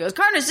takes it out and he goes,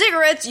 "Carton of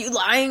cigarettes, you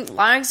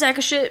lying sack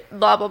of shit,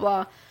 blah, blah,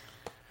 blah."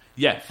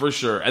 Yeah, for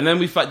sure. And then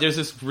there's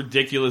this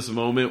ridiculous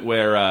moment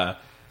where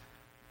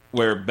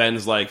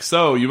Ben's like,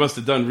 "So, you must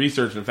have done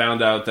research and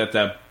found out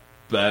that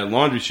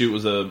laundry chute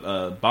was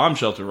a bomb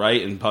shelter,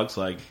 right?" And Puck's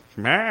like,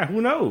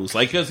 who knows?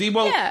 Like, because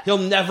he'll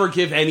never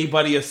give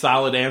anybody a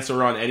solid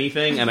answer on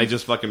anything, and I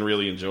just fucking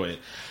really enjoy it.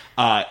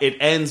 It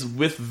ends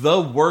with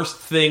the worst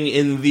thing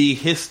in the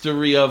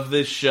history of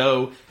this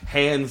show,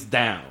 hands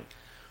down,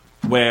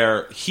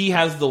 where he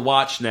has the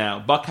watch now.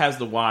 Buck has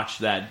the watch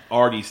that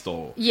Artie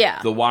stole.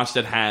 Yeah. The watch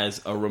that has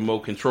a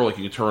remote control like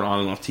you can turn on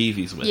and off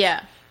TVs with.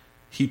 Yeah.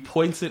 He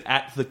points it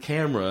at the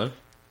camera,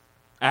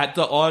 at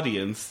the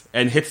audience,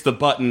 and hits the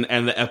button,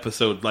 and the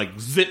episode like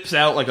zips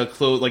out like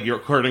like you're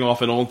turning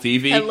off an old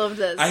TV. I love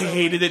this. I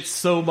hated it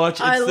so much.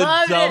 It's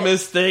the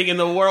dumbest thing in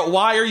the world.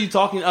 Why are you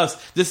talking to us?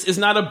 This is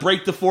not a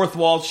break the fourth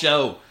wall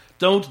show.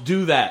 Don't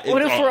do that.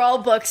 What if we're all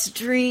Buck's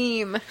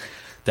dream?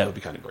 That would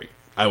be kind of great.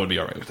 I would be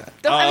alright with that.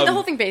 The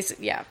whole thing,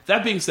 yeah.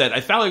 That being said,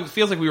 it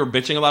feels like we were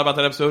bitching a lot about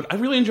that episode. I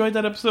really enjoyed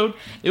that episode.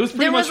 It was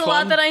pretty much fun. There was a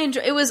lot that I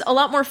enjoyed. It was a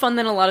lot more fun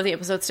than a lot of the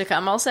episodes to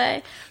come, I'll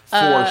say.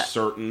 For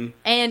certain.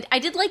 And I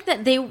did like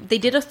that they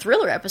did a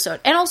thriller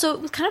episode. And also,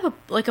 it was kind of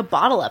like a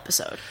bottle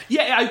episode.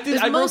 Yeah, I did.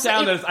 I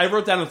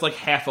wrote down it's like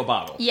half a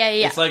bottle. Yeah.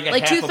 It's like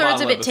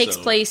 2/3 of it takes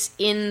place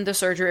in the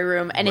surgery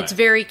room, and it's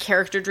very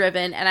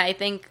character-driven. And I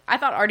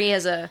thought Artie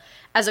as a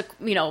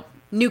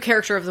new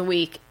character of the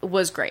week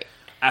was great.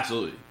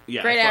 Absolutely.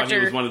 Yeah, great I thought actor.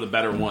 He was one of the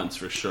better ones,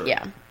 for sure.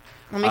 Yeah.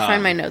 Let me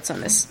find my notes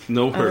on this.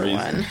 No worries.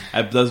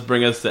 That does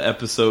bring us to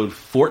episode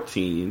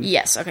 14.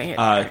 Yes, okay.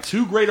 Here.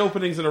 2 great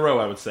openings in a row,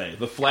 I would say.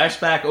 The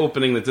flashback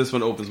opening that this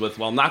one opens with,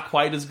 while not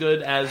quite as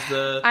good as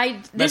the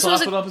this was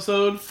hospital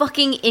episode.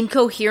 Fucking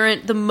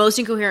incoherent, the most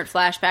incoherent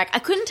flashback. I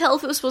couldn't tell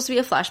if it was supposed to be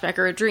a flashback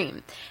or a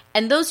dream.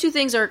 And those two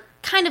things are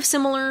kind of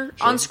similar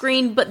on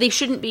screen, but they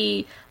shouldn't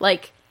be,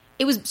 like...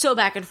 it was so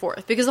back and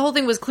forth because the whole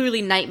thing was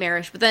clearly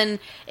nightmarish, but then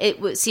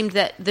seemed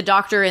that the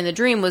doctor in the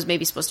dream was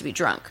maybe supposed to be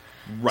drunk.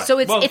 Right. So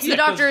it's the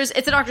doctor's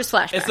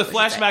flashback. It's the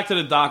flashback to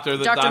the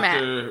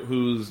doctor,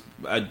 who's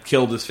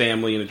killed his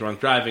family in a drunk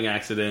driving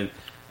accident,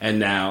 and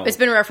now it's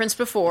been referenced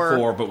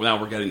before, but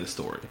now we're getting the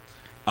story.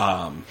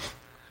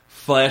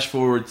 Flash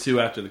forward to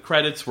after the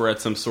credits, we're at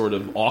some sort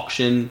of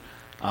auction.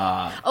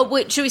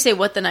 Should we say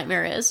what the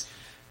nightmare is?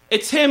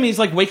 It's him. He's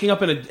like waking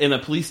up in a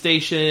police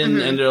station,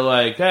 and they're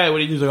like, "Hey, what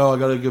do you do?" He's like, "Oh, I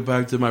gotta get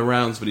back to my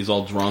rounds," but he's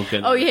all drunk.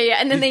 And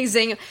and then they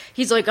zing.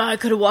 He's like, "Oh, I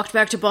could have walked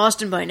back to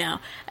Boston by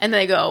now," and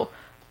they go,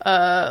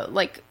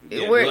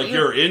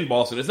 you're in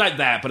Boston. It's not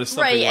that, but it's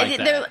something like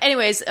that.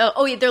 Anyways,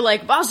 they're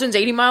like, Boston's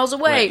 80 miles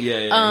away. Right,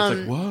 he's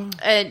like,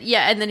 what?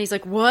 And then he's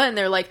like, what? And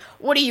they're like,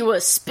 what are you,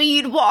 a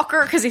speed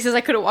walker? Because he says,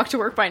 I could have walked to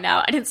work by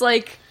now. And it's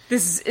like,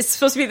 it's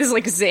supposed to be this,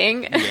 like,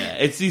 zing. Yeah,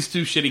 it's these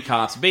two shitty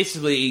cops.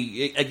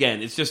 Basically,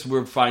 again, it's just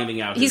we're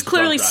finding out. He's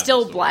clearly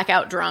still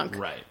blackout drunk.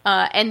 Right.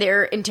 And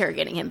they're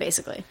interrogating him,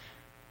 basically.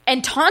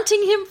 And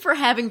taunting him for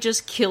having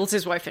just killed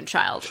his wife and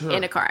child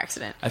in a car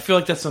accident. I feel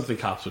like that's something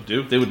cops would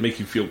do. They would make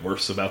you feel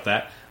worse about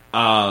that.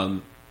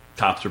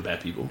 Cops are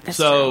bad people. That's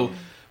true.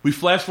 We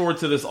flash forward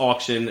to this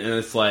auction, and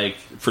it's like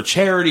for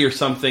charity or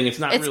something. It's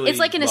not really. It's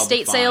like an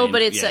estate sale,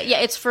 but it's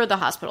it's for the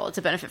hospital. It's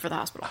a benefit for the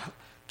hospital.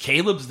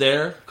 Caleb's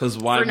there because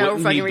why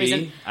wouldn't he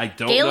be? I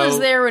don't know. Gail is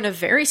there in a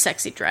very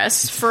sexy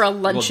dress for a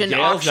luncheon auction.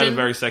 Gail's got a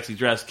very sexy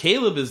dress.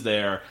 Caleb is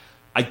there.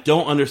 I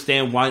don't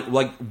understand why.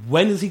 Like,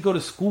 when does he go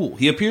to school?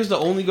 He appears to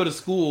only go to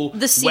school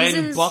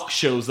when Buck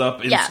shows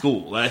up in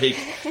school. Like,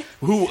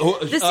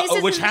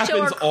 which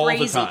happens all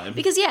the time.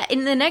 Because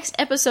in the next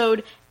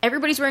episode,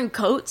 everybody's wearing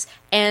coats,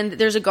 and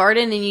there's a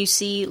garden, and you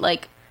see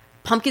like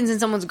pumpkins in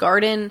someone's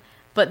garden.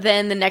 But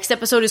then the next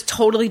episode is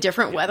totally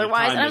different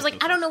weather-wise, and I was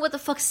like, I don't know what the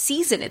fuck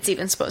season it's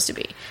even supposed to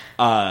be.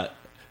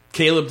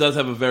 Caleb does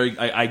have a very...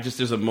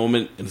 there's a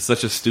moment, and it's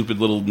such a stupid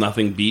little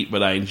nothing beat,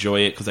 but I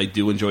enjoy it, because I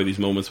do enjoy these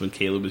moments when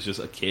Caleb is just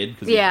a kid,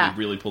 because he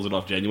really pulls it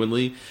off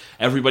genuinely.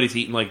 Everybody's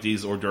eating, like,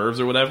 these hors d'oeuvres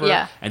or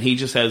whatever, and he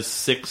just has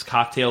 6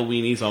 cocktail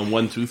weenies on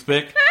one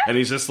toothpick, and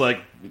he's just,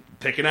 like,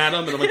 picking at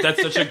them, and I'm like,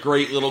 that's such a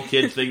great little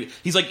kid thing.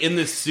 He's, like, in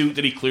this suit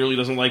that he clearly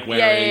doesn't like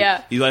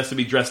wearing. He likes to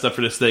be dressed up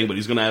for this thing, but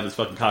he's going to have his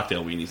fucking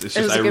cocktail weenies. It's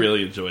just, I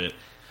really enjoy it.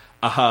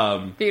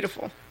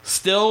 Beautiful.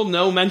 Still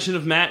no mention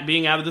of Matt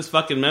being out of this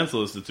fucking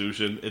mental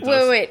institution.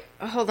 Wait,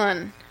 hold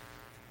on.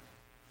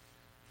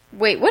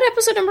 Wait, what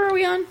episode number are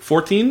we on?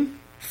 14?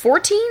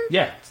 14?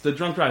 Yeah, it's the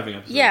drunk driving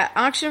episode. Yeah,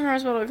 auction of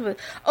hospital.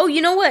 Oh,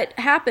 you know what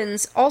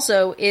happens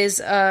also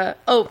is, never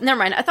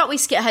mind. I thought we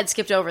had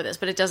skipped over this,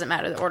 but it doesn't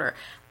matter the order.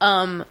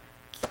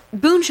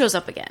 Boone shows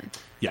up again.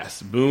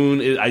 Yes,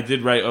 Boone, I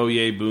did write, oh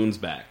yay, Boone's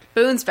back.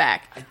 Boone's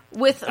back.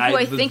 With who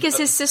I think is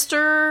his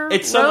sister,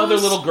 it's some Rose? Other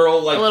little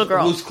girl, like, a little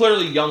girl who's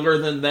clearly younger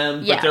than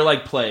them, but they're,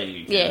 like,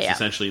 playing. Yeah.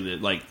 Essentially,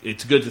 like,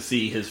 it's good to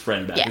see his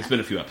friend back. It's been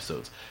a few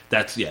episodes.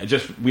 That's,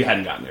 we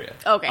hadn't gotten there yet.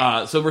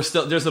 Okay. So we're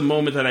still, there's a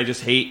moment that I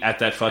just hate at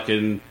that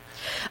fucking...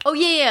 Oh,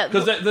 yeah.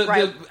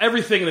 Because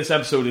everything in this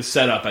episode is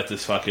set up at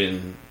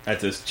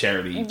this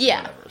charity.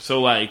 Yeah. Whatever.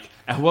 So, like,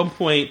 at one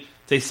point,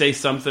 they say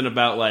something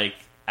about, like,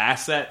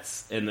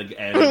 assets, and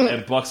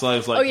Buck's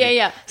like,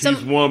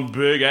 he's one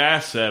big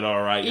asset,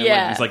 all right. And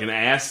like, he's like an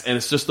ass, and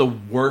it's just the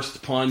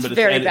worst pun, but it's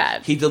very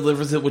bad. He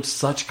delivers it with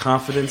such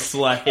confidence,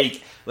 like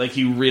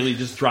he really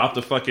just dropped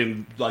a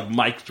fucking like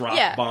mic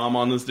drop bomb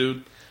on this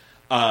dude.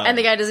 And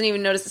the guy doesn't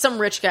even notice. Some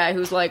rich guy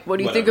who's like, what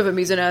do you think of him?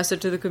 He's an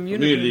asset to the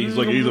community. He's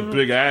like, he's a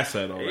big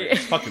asset, all right.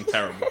 It's fucking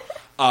terrible.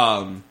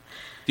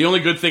 The only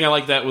good thing I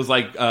like that was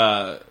like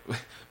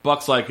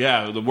Buck's like,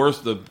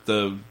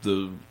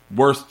 the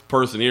worst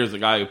person here is the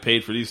guy who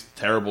paid for these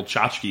terrible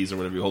tchotchkes or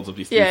whatever. He holds up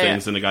these three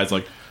things, and the guy's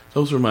like,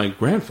 those were my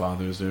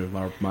grandfather's. They're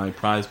my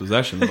prized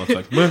possession. Buck's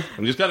like, meh.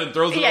 And just kind of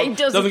throws it up. He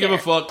doesn't give a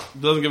fuck.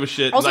 Doesn't give a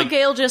shit. Also, like,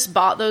 Gail just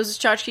bought those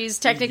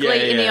tchotchkes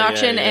technically in the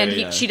auction,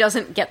 and she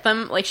doesn't get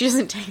them. Like, she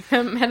doesn't take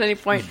them at any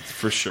point.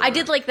 For sure. I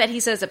did like that he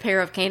says a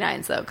pair of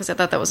canines, though, because I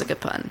thought that was a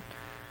good pun.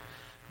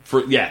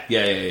 Yeah.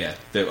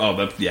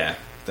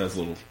 That was a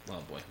little,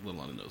 oh boy, a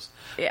little on the nose.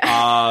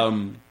 Yeah.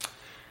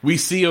 We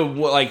see a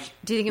like.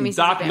 Do you think it means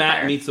Doc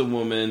Matt meets a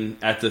woman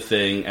at the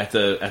thing at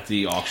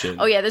the auction?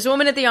 Oh yeah, there's a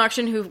woman at the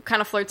auction who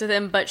kind of flirts with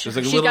him, but she's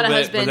got a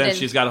husband. But then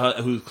she's got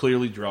who's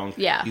clearly drunk.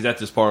 Yeah, he's at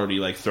this party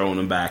like throwing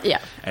him back. Yeah,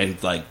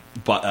 and like,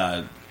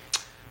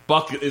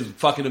 Buck is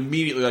fucking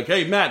immediately like,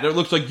 "Hey Matt, that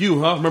looks like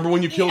you, huh? Remember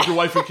when you killed your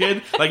wife and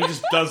kid?" Like, he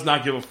just does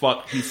not give a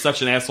fuck. He's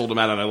such an asshole to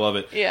Matt, and I love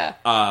it. Yeah.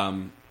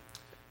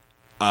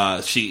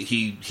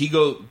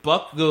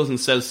 Buck goes and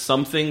says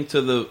something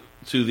to the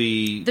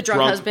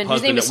drunk husband.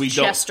 His name is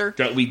Chester.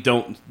 We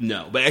don't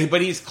know,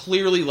 but he's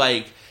clearly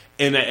like,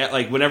 and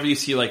like whenever you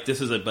see like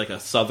this is like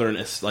a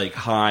southern like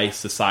high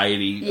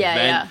society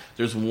event,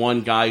 there's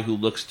one guy who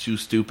looks too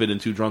stupid and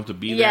too drunk to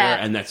be there,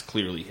 and that's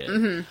clearly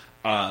him.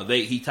 Mm-hmm.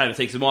 He kind of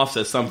takes him off,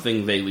 says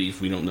something, they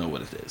leave. We don't know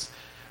what it is.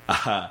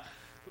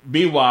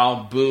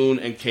 Meanwhile, Boone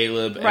and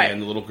Caleb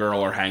and the little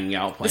girl are hanging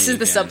out playing. This is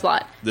the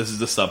subplot. This is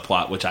the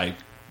subplot, which I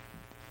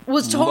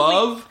was totally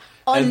love.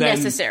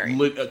 Unnecessary. And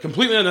then,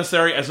 completely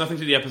unnecessary, has nothing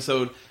to the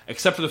episode,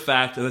 except for the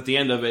fact that at the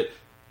end of it,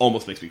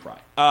 almost makes me cry.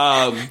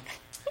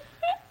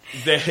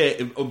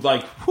 They,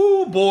 like,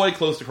 whoo, boy,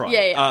 close to crying.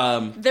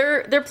 Yeah.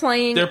 They're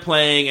playing. They're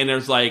playing, and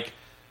there's like,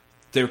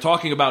 they're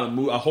talking about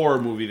a horror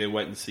movie they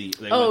went and see.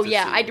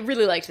 I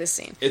really liked this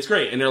scene. It's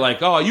great, and they're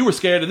like, "Oh, you were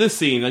scared of this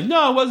scene." Like,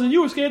 no, I wasn't.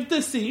 You were scared of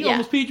this scene. You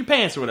almost peed your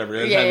pants or whatever.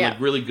 It's like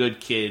really good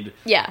kid,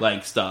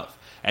 like stuff.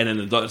 And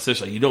then the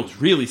sister's like, you know what's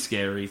really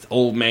scary? It's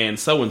old man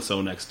so and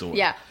so next door.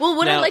 Yeah. Well,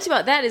 what I liked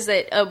about that is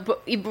that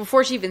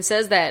before she even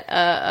says that,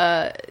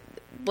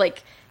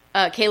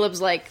 Caleb's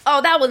like,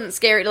 "Oh, that wasn't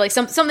scary." Like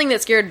something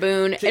that scared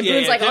Boone, and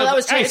Boone's like, "Oh, that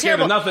was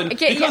terrible." Nothing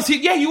because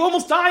you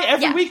almost die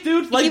every week,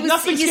 dude. Like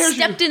nothing scares you. He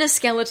stepped in a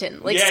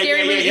skeleton. Like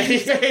scary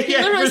movies. He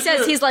literally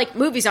says he's like,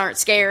 "Movies aren't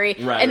scary,"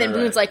 and then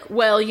Boone's like,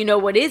 "Well, you know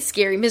what is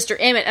scary, Mr.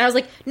 Emmett?" And I was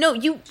like, "No,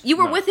 you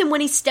were with him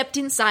when he stepped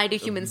inside a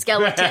human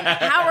skeleton.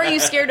 How are you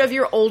scared of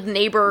your old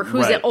neighbor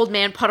who's an old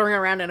man puttering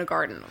around in a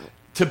garden?"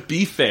 To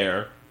be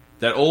fair,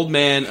 that old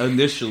man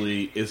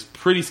initially is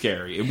pretty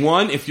scary.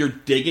 One, if you're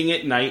digging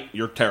at night,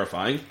 you're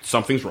terrifying.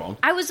 Something's wrong.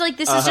 I was like,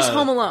 this is just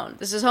Home Alone.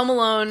 This is Home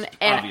Alone.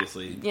 And,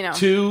 obviously. You know.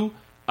 Two,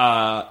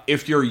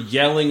 if you're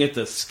yelling at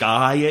the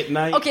sky at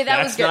night,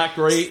 that was good. Not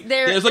great.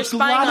 There's like a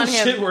lot of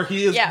shit where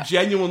he is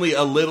genuinely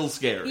a little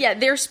scared. Yeah,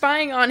 they're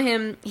spying on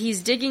him.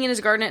 He's digging in his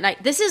garden at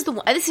night. This is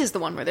the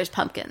one where there's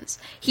pumpkins.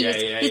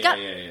 He's got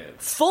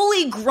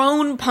fully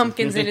grown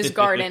pumpkins in his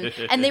garden,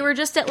 and they were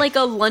just at like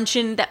a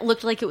luncheon that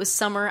looked like it was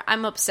summer.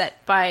 I'm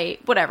upset by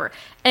whatever.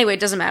 Anyway,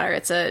 it doesn't matter.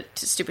 It's a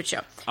stupid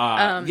show.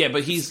 But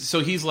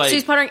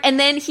he's puttering, and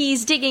then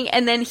he's digging,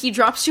 and then he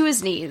drops to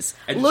his knees,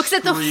 looks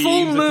at the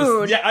full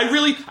moon.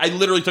 I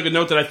literally took a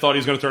note that I thought he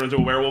was going to turn into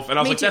a werewolf, and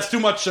I was like, that's too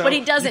much show. But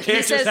he doesn't. You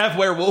can't just have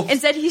werewolves.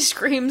 Instead, he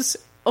screams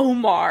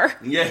Omar.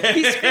 Yeah.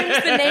 He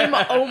screams the name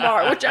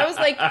Omar, which I was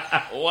like,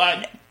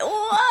 what?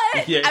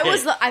 Yeah.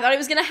 I thought he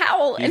was going to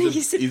howl, and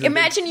he said,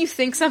 imagine you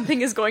think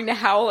something is going to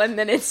howl, and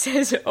then it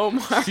says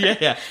Omar.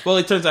 Yeah. Well,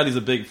 it turns out he's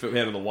a big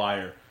fan of The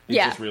Wire. He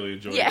just really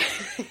enjoyed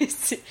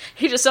it.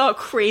 He just saw a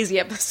crazy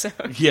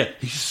episode. Yeah,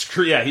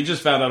 he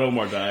just found out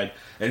Omar died,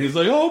 and he's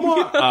like,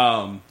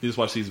 Omar. He just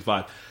watched season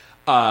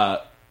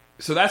 5.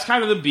 So that's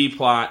kind of the B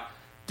plot.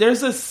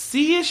 There's a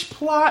C-ish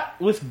plot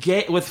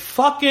with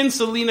fucking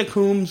Selena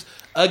Coombs.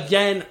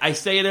 Again, I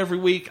say it every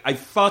week. I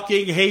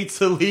fucking hate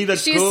Selena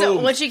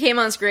Coombs. When she came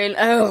on screen,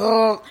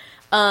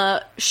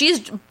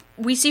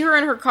 we see her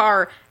in her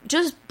car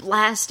just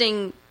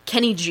blasting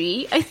Kenny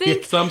G, I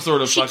think. Some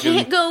sort of she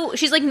can't go.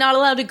 She's like not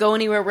allowed to go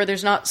anywhere where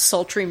there's not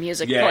sultry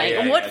music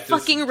playing. What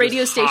fucking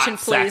radio station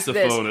plays this?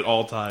 Saxophone at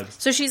all times.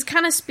 So she's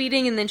kind of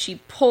speeding, and then she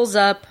pulls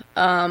up,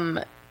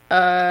 and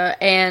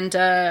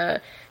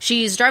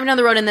she's driving down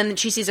the road, and then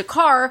she sees a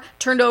car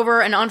turned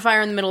over and on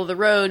fire in the middle of the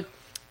road.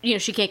 You know,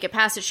 she can't get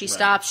past it. She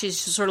stops.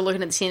 She's just sort of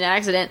looking at the scene of the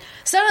accident.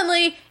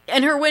 Suddenly,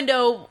 in her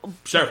window...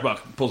 Sheriff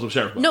Buck. Pulls up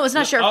Sheriff Buck. No, it's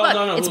not Sheriff Buck.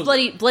 No, it's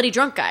bloody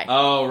drunk guy.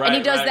 Oh, right. And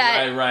he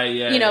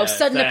does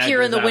sudden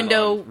appear in the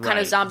window, kind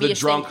of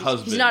zombie-ish the drunk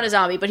husband. He's not a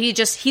zombie, but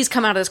he's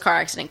come out of this car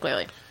accident,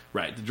 clearly.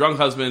 Right. The drunk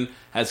husband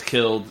has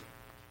killed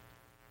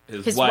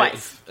his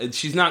wife.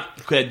 She's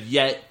not dead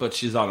yet, but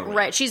she's on her way.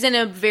 Right. She's in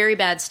a very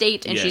bad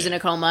state, and she's in a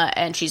coma,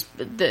 and she's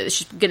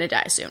going to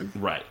die soon.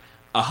 Right.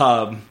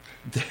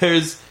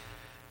 There's...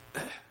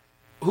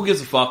 Who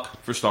gives a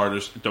fuck, for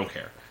starters? Don't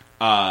care.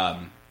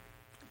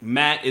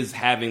 Matt is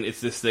having...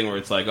 It's this thing where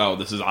it's like, oh,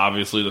 this is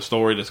obviously the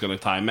story that's going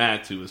to tie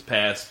Matt to his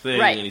past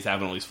thing, and he's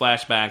having all these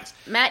flashbacks.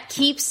 Matt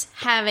keeps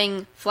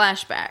having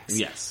flashbacks.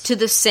 Yes. To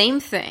the same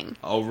thing.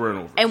 Over and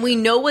over. And we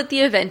know what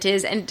the event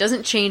is, and it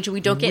doesn't change. We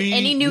don't get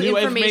any new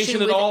information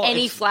with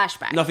any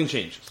flashback. Nothing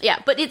changes.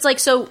 Yeah, but it's like,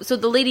 so the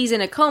lady's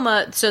in a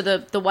coma, so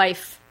the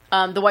wife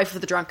of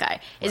the drunk guy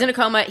is in a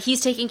coma.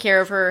 He's taking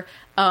care of her.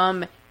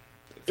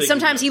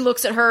 Sometimes he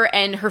looks at her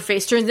and her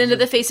face turns into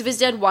the face of his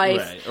dead wife.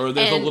 Right. Or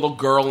there's a little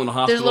girl in the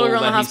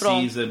hospital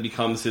he sees and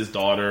becomes his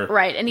daughter.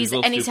 Right. And he's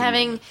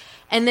having moments.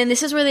 And then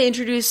this is where they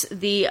introduce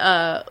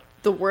the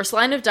worst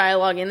line of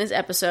dialogue in this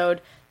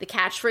episode, the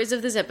catchphrase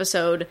of this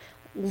episode,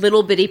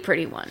 little bitty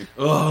pretty one.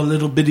 Oh,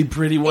 little bitty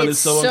pretty one is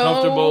so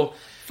uncomfortable.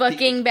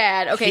 Fucking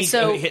bad. Okay,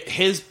 so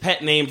his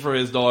pet name for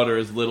his daughter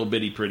is little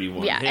bitty pretty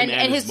one. Yeah,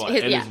 and his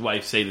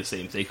wife say the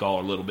same. They call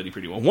her little bitty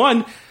pretty one.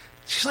 One,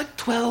 she's like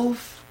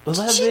 12.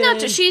 11. She's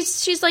not.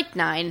 She's like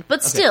 9,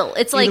 but still,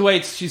 it's like either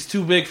way, she's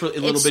too big for a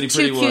little bitty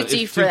pretty one. It's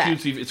too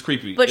cutesy. It's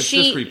creepy. But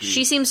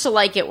she seems to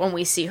like it when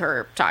we see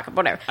her talk.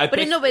 Whatever.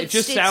 It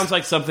just sounds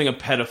like something a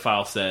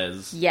pedophile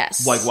says.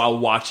 Yes. Like while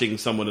watching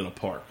someone in a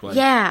park.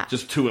 Like,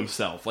 just to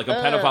himself. Like a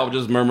pedophile would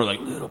just murmur like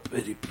little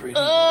bitty pretty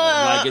one.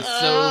 Like it's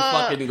so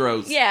fucking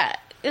gross. Yeah.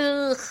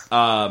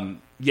 Ugh.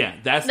 Yeah,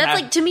 that's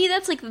like, to me,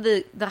 that's like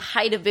the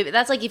height of baby.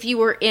 That's like if you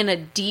were in a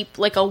deep,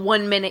 like a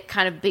 1 minute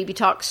kind of baby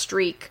talk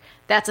streak.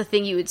 That's a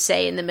thing you would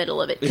say in the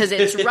middle of it because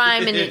it's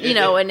rhyme and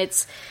and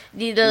it's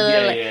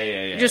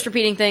just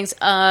repeating things.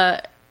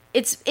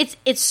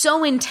 it's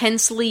so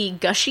intensely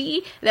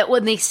gushy that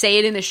when they say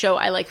it in the show,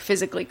 I like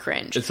physically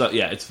cringe.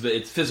 It's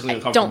physically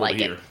uncomfortable to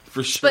hear.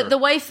 For sure. But the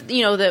wife,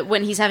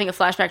 when he's having a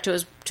flashback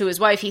to his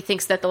wife, he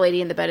thinks that the lady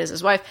in the bed is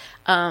his wife.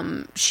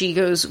 She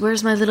goes,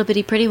 "Where's my little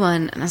bitty pretty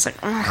one?" And I was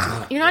like,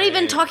 "You're not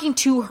even talking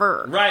to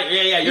her, right?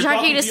 Yeah. You're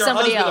talking to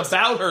somebody else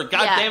about her.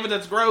 God damn it,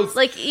 that's gross.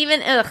 Like even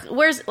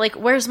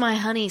where's my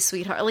honey,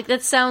 sweetheart? Like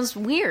that sounds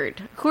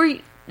weird. Who are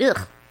you?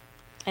 Ugh.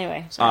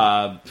 Anyway,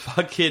 sorry.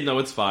 Kid, no,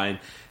 it's fine.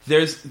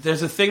 There's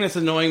a thing that's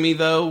annoying me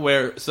though,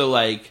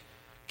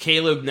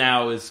 Caleb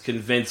now is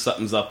convinced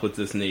something's up with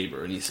this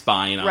neighbor, and he's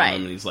spying on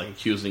him, and he's like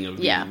accusing him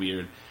of being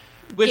weird.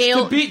 Which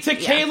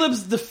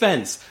Caleb's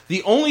defense,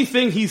 the only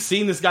thing he's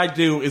seen this guy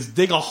do is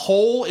dig a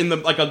hole in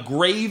a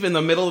grave in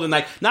the middle of the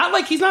night. Not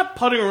like he's not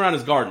putting around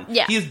his garden.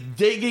 Yeah. He is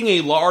digging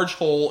a large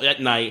hole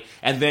at night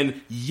and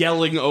then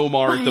yelling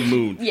Omar at the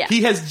moon. Yeah.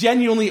 He has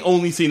genuinely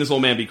only seen this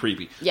old man be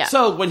creepy. Yeah.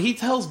 So when he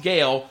tells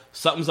Gail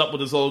something's up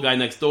with this old guy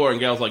next door, and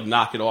Gail's like,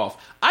 knock it off,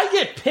 I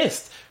get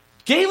pissed.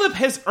 Caleb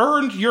has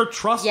earned your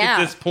trust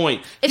at this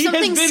point. He has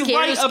been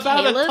right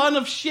about a ton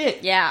of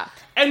shit. Yeah.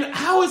 And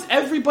how is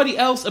everybody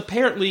else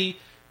apparently...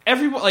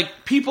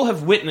 people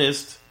have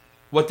witnessed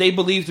what they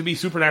believe to be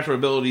supernatural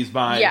abilities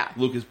by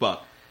Lucas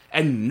Buck.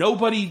 And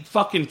nobody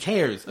fucking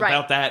cares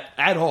about that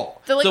at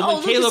all. They're like, so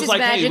when Lucas is like,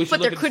 magic, but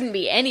there couldn't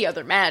be any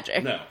other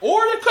magic. No.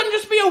 Or there couldn't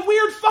just be a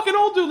weird fucking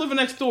old dude living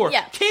next door.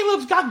 Yeah.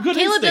 Caleb's got good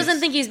Caleb instincts. doesn't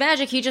think he's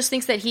magic. He just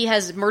thinks that he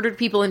has murdered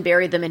people and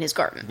buried them in his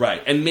garden.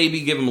 Right. And maybe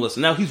give him a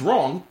listen. Now, he's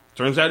wrong.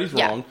 Turns out he's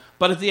wrong.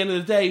 But at the end of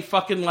the day,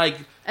 fucking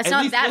It's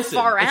not that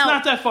far out. It's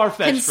not that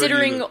far-fetched.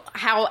 Considering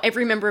how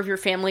every member of your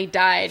family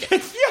died.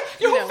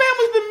 Your whole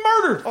family's been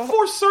murdered,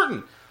 for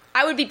certain.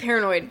 I would be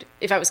paranoid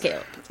if I was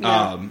Caleb.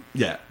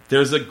 Yeah.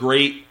 There's a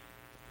great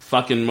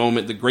fucking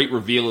moment, the great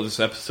reveal of this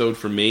episode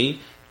for me.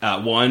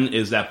 One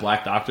is that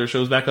Black Doctor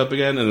shows back up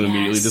again and then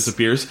immediately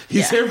disappears.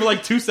 He's there for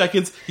 2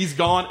 seconds, he's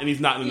gone, and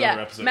he's not in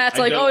another episode. Matt's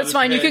like, oh, it's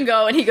fine, you can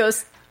go. And he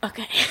goes...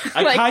 Okay.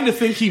 I kind of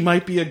think he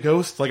might be a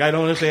ghost. I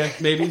don't understand.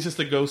 Maybe he's just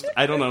a ghost.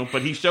 I don't know.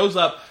 But he shows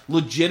up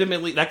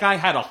legitimately. That guy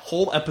had a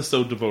whole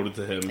episode devoted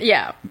to him.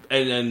 Yeah.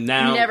 And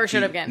now... Never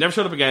showed up again. Never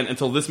showed up again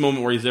until this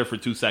moment where he's there for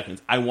 2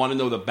 seconds. I want to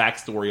know the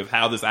backstory of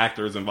how this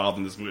actor is involved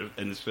in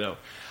this show.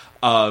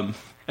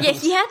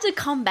 He had to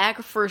come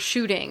back for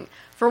shooting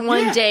for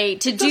one day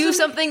to do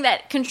something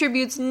that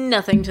contributes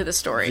nothing to the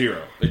story.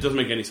 Zero. It doesn't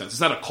make any sense.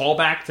 It's not a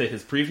callback to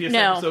his previous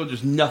episode.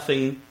 There's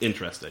nothing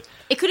interesting.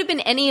 It could have been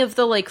any of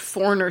the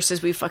 4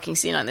 nurses we've fucking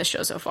seen on this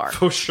show so far.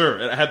 For sure.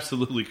 It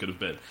absolutely could have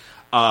been.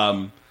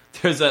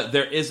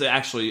 There is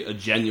actually a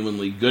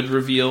genuinely good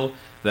reveal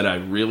that I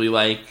really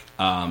like,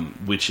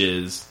 which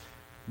is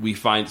we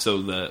find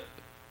the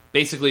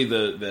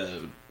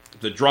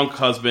drunk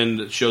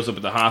husband shows up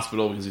at the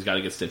hospital because he's got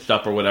to get stitched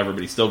up or whatever,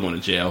 but he's still going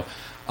to jail.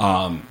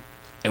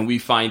 And we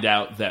find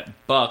out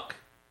that Buck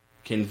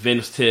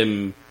convinced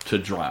him to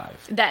drive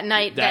that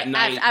night.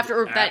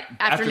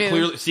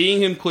 Afternoon,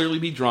 seeing him clearly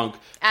be drunk,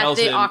 tells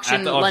him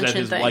at the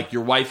luncheon thing,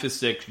 your wife is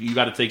sick. You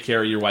got to take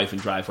care of your wife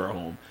and drive her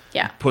home.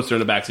 Yeah, puts her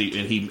in the backseat,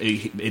 and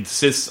he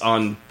insists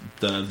on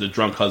the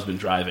drunk husband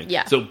driving.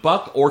 Yeah, so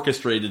Buck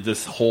orchestrated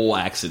this whole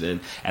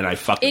accident, and I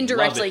fucking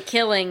indirectly love it.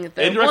 killing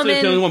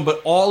the woman, but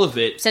all of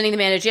it sending the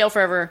man to jail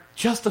forever,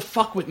 just to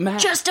fuck with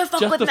Matt, just to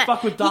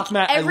fuck with Doc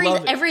Matt. I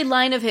love it. Every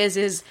line of his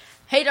is,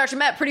 "Hey, Dr.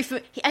 Matt,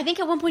 I think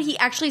at one point he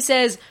actually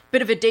says,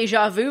 bit of a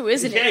deja vu,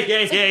 isn't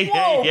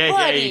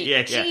it?"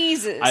 Yeah.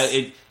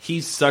 Jesus.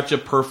 He's such a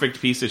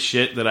perfect piece of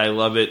shit that I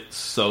love it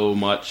so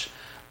much.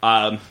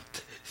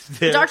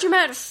 Dr.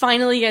 Matt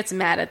finally gets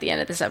mad at the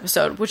end of this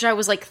episode, which I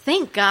was like,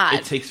 thank God.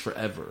 It takes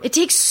forever. It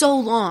takes so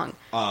long.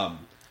 And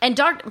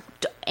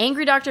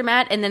angry Dr.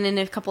 Matt, and then in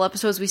a couple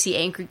episodes we see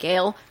angry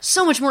Gail.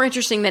 So much more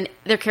interesting than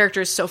their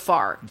characters so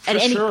far at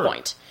any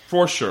point.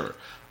 For sure.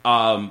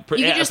 You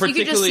could just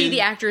see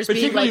the actors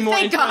being like, more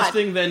thank God.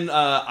 interesting than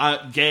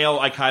Gail.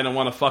 I kind of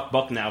want to fuck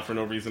Buck now for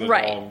no reason at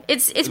all.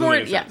 It's more,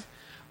 yeah.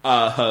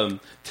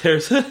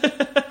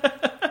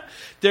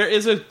 There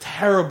is a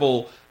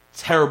terrible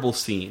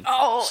scene.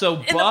 Oh, so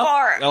in the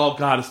bar. Oh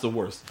God, it's the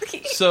worst.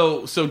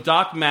 So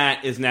Doc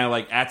Matt is now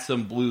at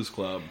some blues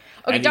club.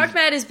 Okay, Doc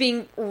Matt is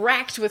being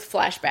racked with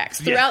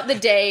flashbacks throughout the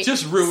day.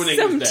 Just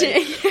ruining his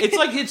day.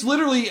 It's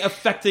literally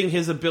affecting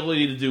his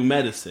ability to do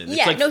medicine.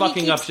 It's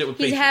fucking up shit with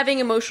patients. He's having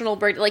emotional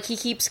break. He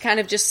keeps kind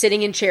of just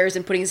sitting in chairs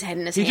and putting his head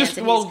in his hands.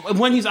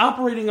 When he's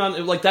operating on,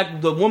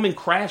 the woman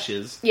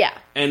crashes. Yeah.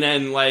 And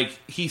then,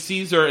 he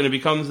sees her and it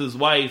becomes his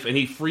wife and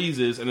he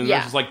freezes and then the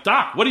nurse is like,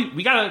 Doc,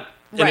 we gotta...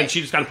 And then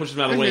she just kind of pushes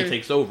him out of the way and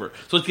takes over.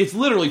 So it's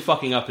literally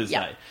fucking up his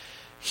day.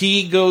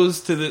 He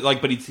goes to the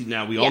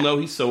but we all know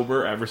he's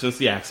sober ever since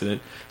the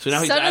accident. So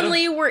now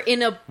suddenly we're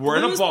in a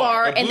blues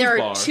bar, and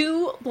there are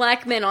 2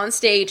 black men on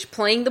stage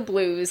playing the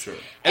blues. Sure.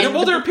 And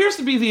there appears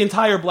to be the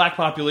entire black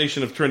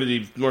population of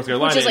Trinity, North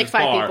Carolina, which is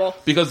 5 people,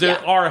 because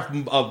there are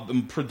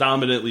a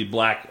predominantly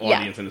black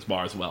audience in this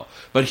bar as well.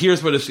 But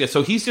here's what it's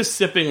so he's just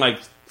sipping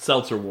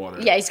seltzer water.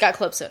 Yeah, he's got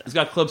club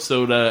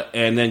soda.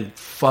 And then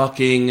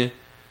fucking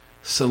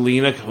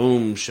Selena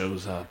Gomez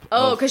shows up.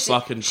 Oh, because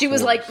she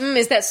was like,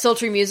 is that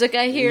sultry music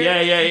I hear?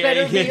 Yeah.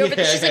 Better be over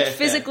there. She's like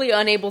physically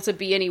unable to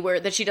be anywhere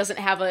that she doesn't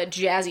have a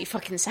jazzy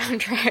fucking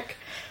soundtrack.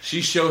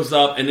 She shows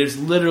up, and there's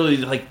literally,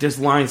 like, there's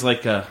lines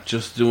like,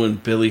 just doing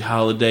Billie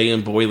Holiday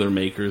and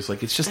Boilermakers.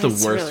 Like, it's just the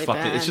worst really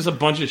fucking... bad. It's just a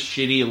bunch of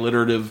shitty,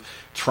 alliterative,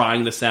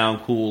 trying to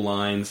sound cool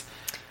lines.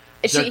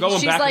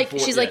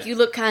 She's like, you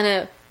look kind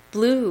of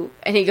blue.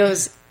 And he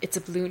goes, it's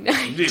a blue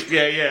night.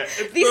 Yeah.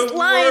 These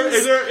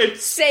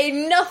lines say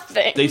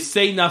nothing. They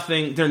say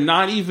nothing. They're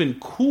not even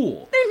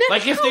cool. They're not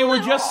like, if cool they were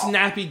at just all.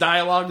 snappy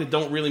dialogue that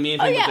don't really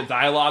mean anything, but the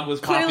dialogue was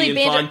clearly poppy and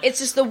banter. fun. It's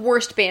just the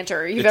worst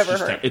banter you've ever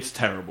heard. It's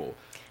terrible.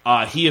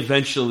 He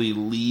eventually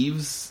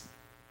leaves.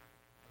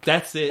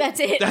 That's it.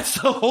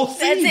 That's the whole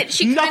scene. That's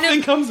it.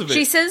 Nothing comes of it.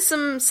 She says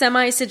some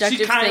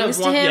semi-seductive things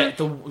to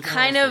him.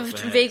 Kind of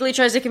vaguely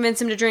tries to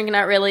convince him to drink,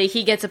 not really.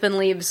 He gets up and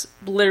leaves.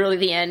 Literally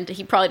the end.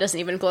 He probably doesn't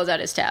even close out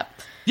his tab.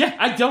 Yeah,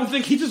 I don't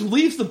think he just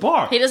leaves the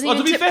bar. He doesn't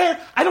even to be fair,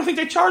 I don't think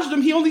they charged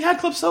him. He only had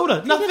club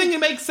soda. Nothing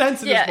makes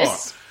sense in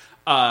this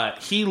bar.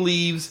 He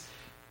leaves.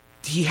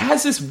 He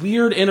has this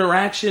weird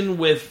interaction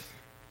with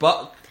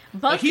Buck.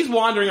 Like, he's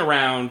wandering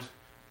around.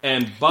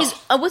 And Buck...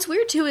 what's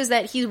weird, too, is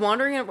that he's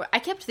wandering... I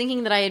kept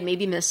thinking that I had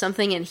maybe missed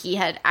something and he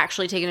had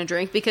actually taken a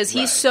drink because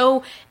he's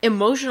so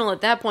emotional at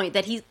that point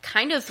that he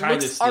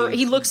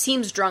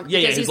seems drunk.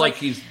 Yeah, because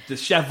he's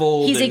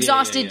disheveled. He's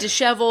exhausted,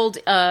 disheveled.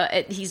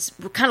 He's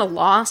kind of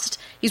lost.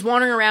 He's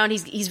wandering around.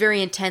 He's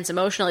very intense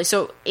emotionally.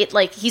 So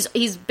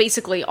he's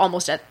basically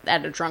almost at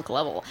a drunk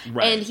level.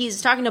 Right. And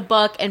he's talking to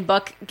Buck, and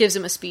Buck gives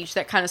him a speech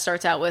that kind of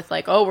starts out with,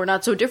 like, oh, we're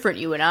not so different,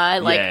 you and I.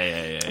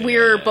 Like,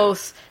 we're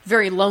both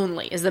very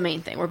lonely is the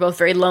main thing. We're both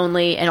very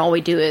lonely, and all we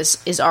do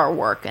is our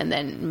work. And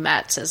then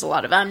Matt says a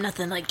lot of, I'm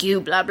nothing like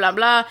you, blah, blah,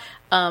 blah.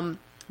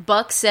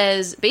 Buck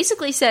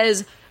basically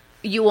says,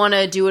 you want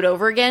to do it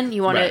over again?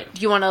 You want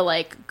to,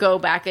 like, go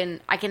back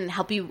and I can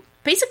help you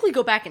basically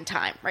go back in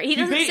time, right? He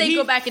doesn't say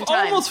go back in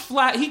time.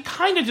 He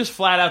kind of just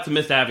flat out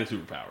admits to having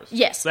superpowers.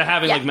 Yes. To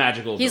having, like,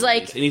 magical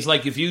abilities. He's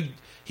like,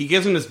 he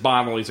gives him this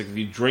bottle. He's like, if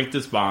you drink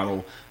this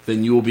bottle,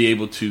 then you will be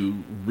able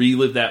to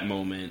relive that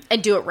moment.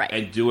 And do it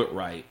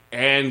right.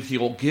 And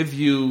he'll give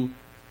you...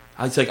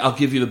 I'll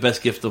give you the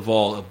best gift of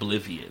all,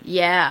 oblivion.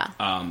 Yeah.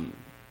 And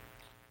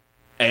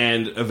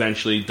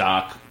eventually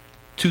Doc,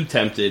 too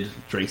tempted,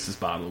 drinks this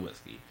bottle of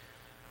whiskey.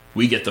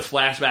 We get the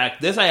flashback.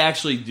 This I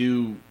actually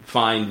do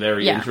find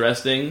very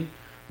interesting,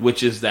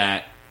 which is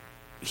that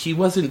he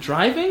wasn't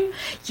driving?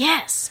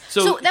 Yes.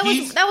 So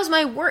that was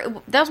my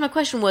word. That was my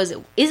question. Is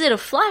it a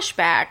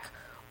flashback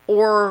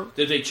or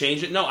did they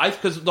change it? No,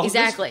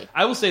 exactly.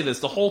 I will say this: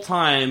 the whole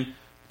time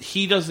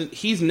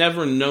he's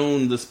never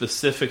known the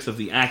specifics of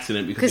the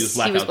accident because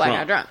he was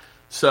blackout drunk.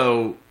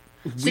 So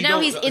now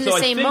he's in the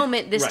same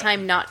moment. This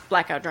time, not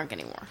blackout drunk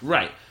anymore.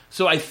 Right.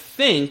 So I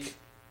think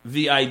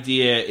the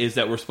idea is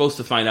that we're supposed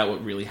to find out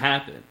what really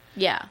happened.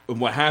 Yeah.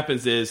 And what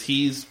happens is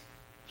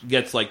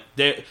gets like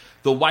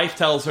the wife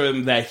tells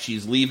him that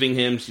she's leaving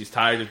him. She's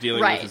tired of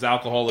dealing with his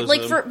alcoholism.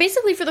 Like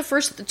for the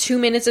first 2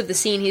 minutes of the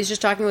scene, he's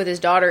just talking with his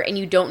daughter, and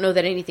you don't know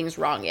that anything's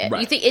wrong yet.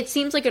 Right. You think it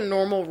seems like a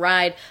normal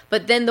ride,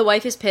 but then the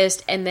wife is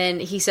pissed, and then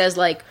he says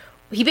like.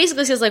 He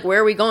basically says, like, where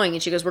are we going?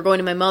 And she goes, we're going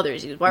to my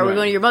mother's. He goes, why are we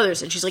going to your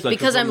mother's? And she's like,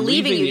 because I'm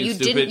leaving you.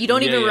 You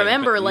don't even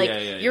remember.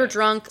 You're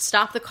drunk.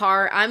 Stop the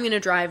car. I'm going to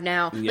drive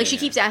now. She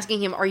keeps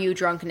asking him, are you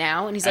drunk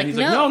now? And he's like,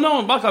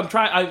 no, Buck, I'm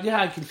trying.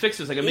 I can fix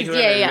this. I can make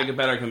it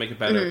better. I can make it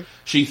better. Mm-hmm.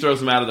 She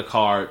throws him out of the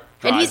car.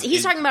 And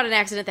he's talking about an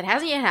accident that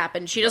hasn't yet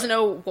happened. She doesn't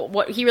know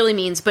what he really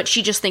means, but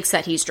she just thinks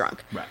that he's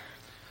drunk. Right.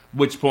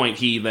 Which point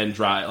he then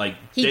drives,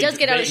 he does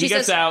get out. She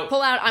says,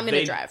 pull out, I'm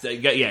going to drive.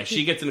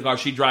 She gets in the car,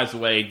 she drives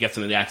away, gets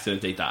in the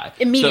accident, they die.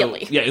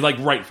 Immediately. So, like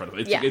right in front of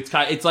him.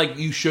 It's like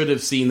you should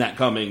have seen that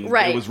coming.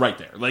 Right. It was right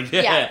there.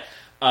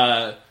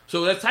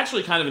 So that's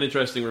actually kind of an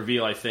interesting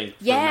reveal, I think,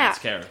 for Matt's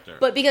character.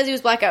 But because he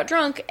was blackout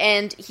drunk,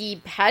 and he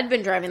had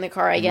been driving the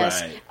car, I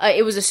guess,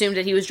 it was assumed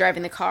that he was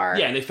driving the car.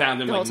 Yeah, and they found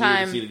him the whole time.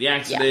 Near the scene of the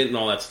accident and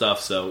all that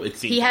stuff, so it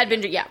seems... He had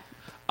been,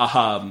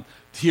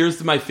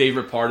 here's my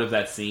favorite part of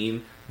that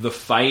scene.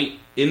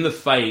 In the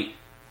fight,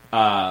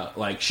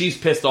 she's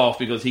pissed off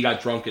because he got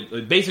drunk.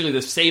 Basically,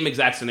 the same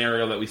exact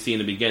scenario that we see in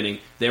the beginning.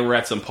 They were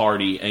at some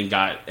party and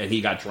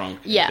he got drunk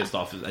and pissed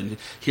off. And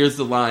here's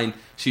the line.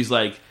 She's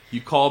like,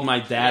 you called my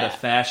dad a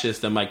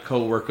fascist and my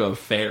coworker a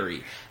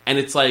fairy. And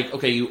it's like,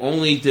 okay, you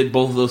only did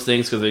both of those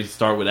things because they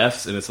start with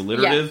F's and it's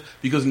alliterative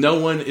because no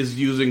one is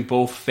using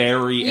both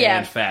fairy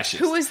and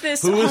fascist. Who is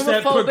this? Who is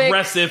that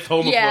progressive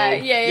homophobe?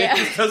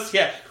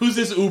 Yeah. Who's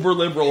this uber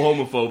liberal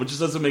homophobe? It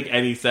just doesn't make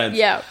any sense.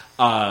 Yeah.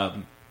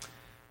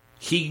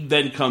 He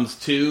then comes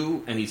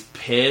to and he's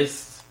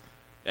pissed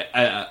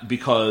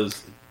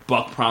because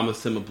Buck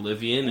promised him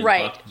oblivion. And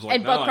right.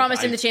 Buck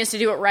promised him the chance to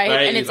do it right.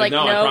 And it's like,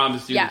 no, I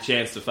promised you the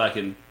chance to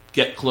fucking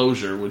get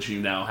closure, which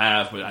you now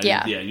have, but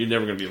you're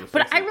never going to be able to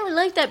fix it. But I really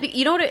like that.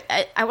 You know what?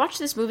 I watched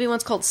this movie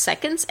once called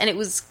Seconds, and it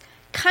was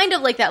kind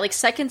of like that. Like,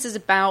 Seconds is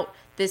about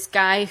this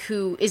guy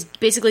who is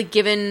basically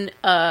given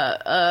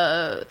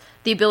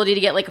the ability to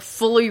get like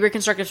fully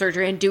reconstructive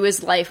surgery and do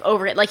his life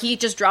over it. Like he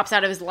just drops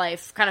out of his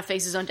life, kind of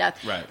faces his own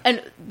death.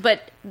 Right.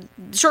 But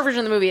the short version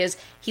of the movie is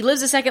he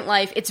lives a second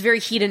life. It's very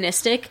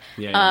hedonistic.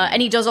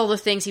 And he does all the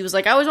things. He was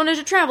like, I always wanted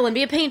to travel and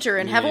be a painter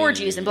and have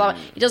orgies and blah,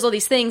 blah. He does all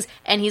these things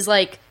and he's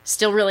like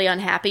still really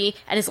unhappy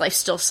and his life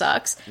still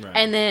sucks. Right.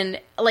 And then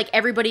like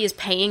everybody is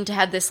paying to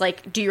have this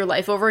like do your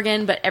life over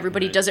again, but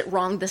everybody does it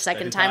wrong the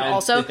second time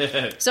also.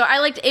 So I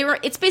liked it.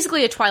 It's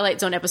basically a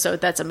Twilight Zone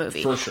episode that's a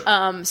movie. For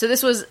sure. So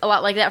this was a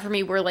lot like that for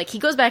me, where like he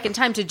goes back in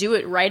time to do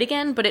it right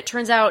again, but it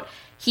turns out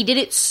he did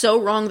it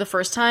so wrong the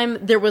first time,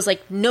 there was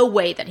like no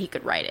way that he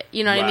could write it.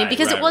 You know what I mean?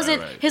 Because it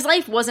wasn't, his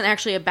life wasn't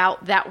actually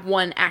about that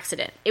one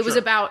accident. It was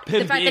about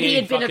the fact that he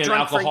had been a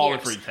drunk for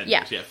years. For 10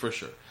 years. Yeah, for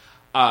sure.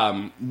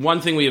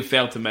 One thing we have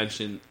failed to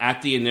mention,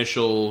 at the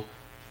initial,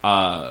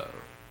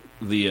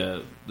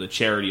 the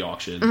charity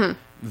auction,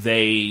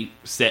 they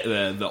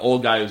said, the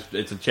old guy,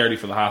 it's a charity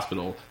for the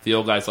hospital, the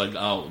old guy's like,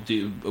 oh,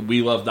 dude,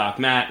 we love Doc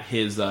Matt,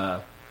 his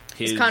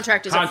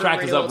contract is up. We're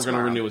going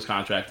to renew his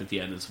contract at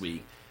the end of this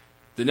week.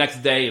 The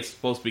next day, it's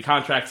supposed to be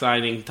contract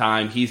signing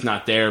time. He's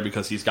not there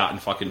because he's gotten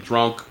fucking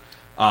drunk.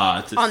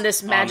 On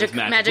this magic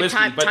whiskey,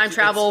 time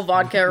travel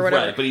vodka or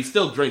whatever. Right, but he's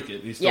still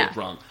drinking. He's still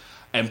drunk.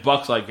 And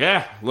Buck's like,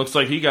 yeah, looks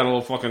like he got a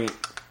little fucking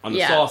on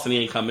the sauce and he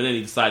ain't coming in.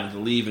 He decided to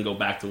leave and go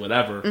back to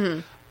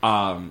whatever.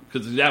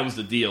 Because that was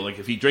the deal. Like,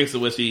 if he drinks the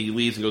whiskey, he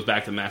leaves and goes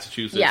back to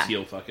Massachusetts,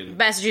 he'll fucking...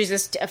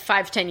 Massachusetts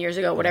 5-10 years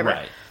ago,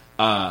 whatever.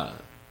 Right.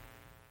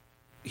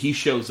 He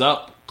shows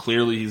up.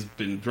 Clearly, he's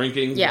been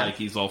drinking. Yeah. Like,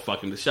 he's all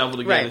fucking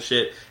disheveled again and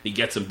shit. He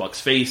gets in Buck's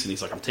face, and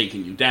he's like, I'm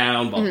taking you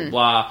down, blah, blah,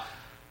 blah.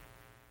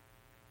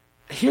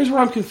 Here's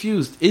where I'm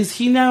confused. Is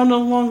he now no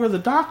longer the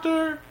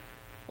doctor?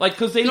 Like,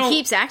 because he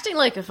keeps acting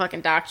like a fucking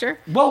doctor.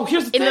 Well,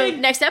 here's the thing. In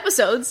the next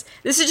episodes,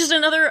 this is just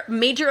another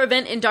major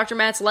event in Dr.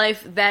 Matt's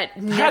life that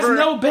has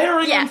no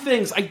bearing on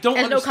things. I don't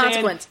understand. No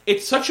consequence.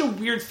 It's such a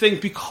weird thing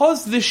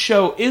because this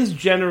show is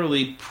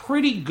generally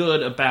pretty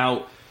good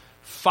about,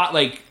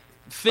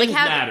 things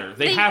matter.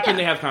 They happen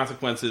to have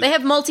consequences. They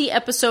have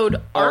multi-episode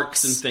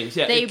arcs and things.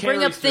 Yeah, they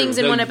bring up things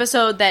in one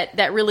episode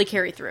that really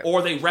carry through.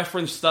 Or they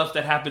reference stuff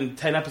that happened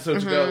 10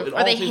 episodes ago.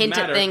 Or they hint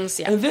at things.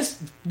 Yeah. And this,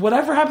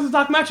 whatever happens to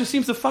Doc Matt just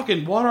seems to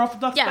fucking water off the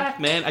duck's back,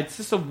 man. It's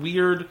just a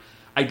weird...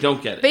 I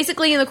don't get it.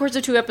 Basically, in the course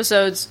of 2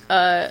 episodes,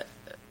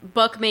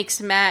 Buck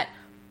makes Matt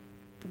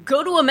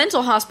go to a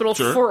mental hospital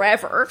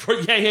forever.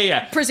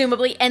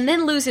 Presumably, and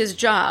then lose his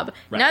job.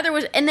 Right.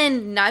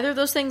 Neither of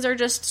those things are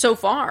just so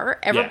far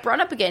ever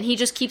brought up again. He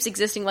just keeps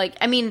existing like,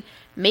 I mean,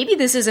 maybe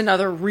this is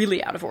another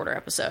really out of order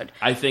episode.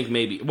 I think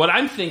maybe. What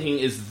I'm thinking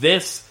is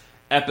this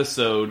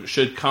episode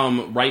should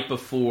come right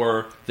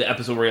before the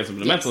episode where he ends up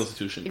in a mental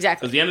institution.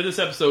 Exactly. At the end of this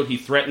episode, he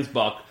threatens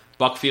Buck.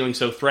 Buck, feeling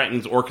so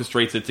threatened,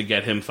 orchestrates it to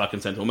get him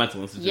fucking sent to a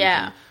mental institution.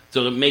 Yeah.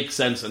 So it makes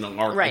sense in an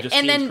arc. Right.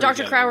 And then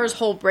Dr. Crowder's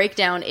whole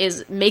breakdown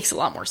makes a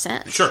lot more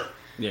sense. Sure.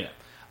 Yeah.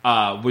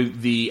 With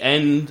the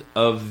end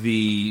of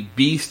the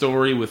B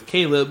story with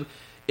Caleb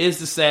is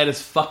the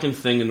saddest fucking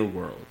thing in the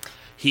world.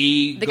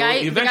 He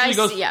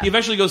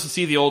eventually goes to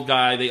see the old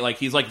guy.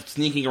 He's like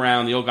sneaking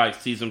around. The old guy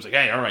sees him. He's like,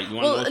 "Hey, all right, you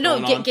want to know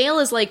what's going on?" Gail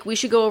is like, "We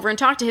should go over and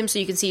talk to him so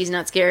you can see he's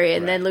not scary."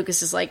 And then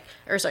Lucas is like,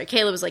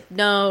 Caleb is like,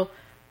 "No,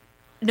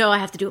 I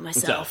have to do it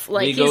myself."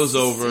 Like, he goes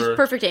over. He's a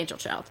perfect angel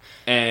child.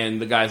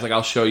 And the guy's like,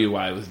 I'll show you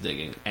why I was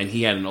digging. And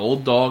he had an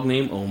old dog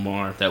named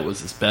Omar that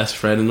was his best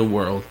friend in the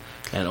world.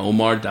 And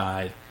Omar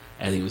died.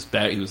 And he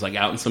was like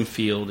out in some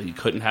field. He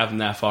couldn't have him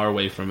that far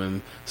away from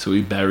him. So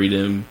he buried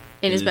him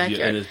in his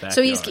backyard.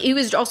 So he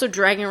was also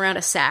dragging around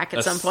a sack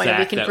at some point. And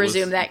we can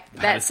presume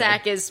that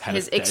sack is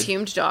his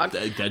exhumed dog.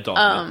 Dead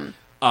dog.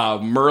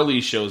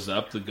 Murley shows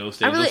up, the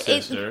ghost angel's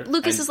sister.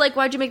 Lucas is like,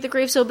 "Why'd you make the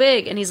grave so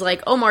big?" And he's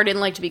like, "Omar didn't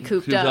like to be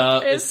cooped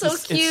up." It's so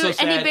cute. It's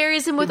so, and he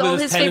buries him with all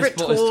his favorite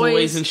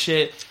toys and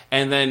shit.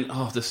 And then,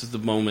 this is the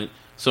moment.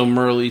 So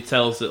Murley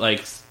tells it,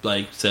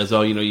 says,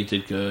 "Oh, you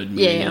did good.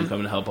 I'm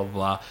coming to help, blah, blah,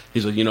 blah."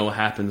 He's like, "You know what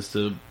happens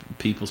to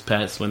people's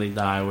pets when they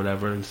die or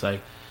whatever?" And it's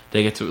like,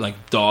 they get to,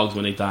 dogs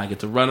when they die, get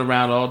to run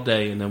around all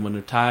day, and then when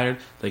they're tired,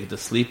 they get to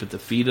sleep at the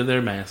feet of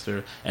their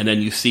master. And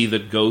then you see the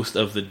ghost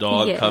of the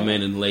dog come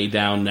in and lay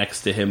down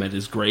next to him at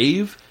his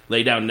grave,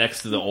 lay down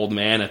next to the old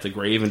man at the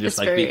grave, and just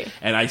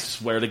and I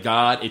swear to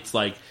God, it's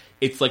like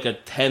a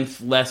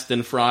 10th less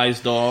than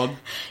Fry's dog.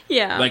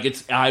 Yeah.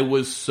 I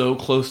was so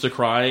close to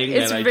crying.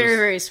 It's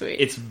very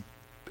sweet.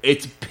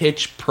 It's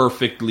pitch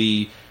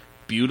perfectly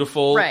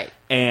beautiful. Right.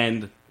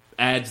 And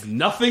adds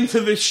nothing to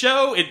the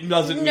show. It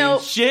doesn't mean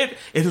shit.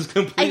 It is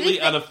completely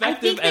ineffective. I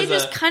think they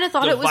just kind of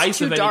thought it was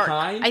too dark.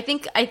 I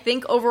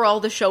think overall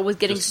the show was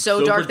getting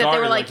so dark that they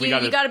were like, you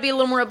got to be a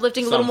little more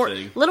uplifting, a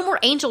little more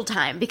angel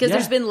time, because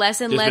there's been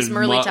less and less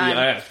Murley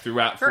time.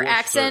 Throughout. Her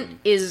accent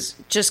is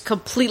just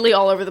completely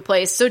all over the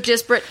place, so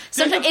disparate.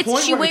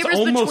 Sometimes she wavers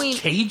between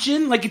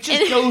Cajun, it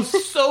just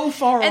goes so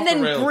far, and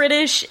then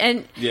British,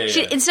 and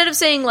she, instead of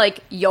saying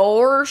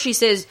your, she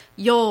says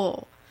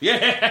yo.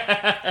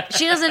 Yeah.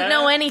 She doesn't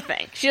know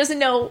anything.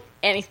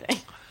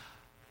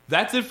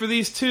 That's it for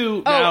these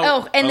two.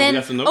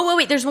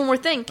 Wait, there's one more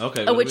thing.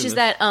 Okay. Which is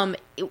that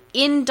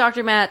in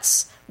Dr.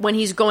 Matt's when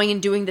he's going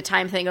and doing the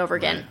time thing over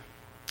again. Right.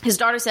 His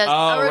daughter says,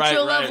 I wrote you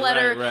a love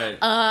letter.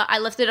 I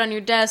left it on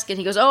your desk. And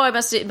he goes,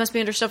 it must be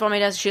under stuff on my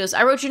desk. She goes,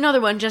 I wrote you another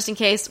one just in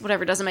case.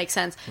 Whatever, doesn't make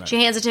sense. Right.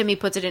 She hands it to him. He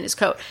puts it in his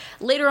coat.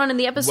 Later on in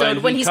the episode,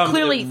 when he's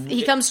clearly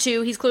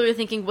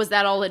thinking, was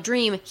that all a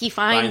dream? He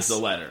finds the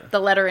letter. The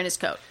letter in his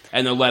coat.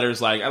 And the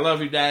letter's like, I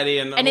love you, Daddy,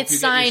 and I hope it's you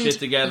signed, get your shit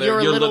together.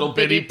 Your little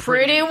bitty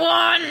pretty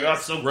one.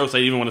 That's so gross, I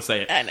didn't even want to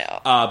say it. I know.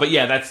 But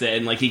yeah, that's it.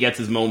 And like he gets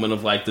his moment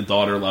of like, the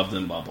daughter loved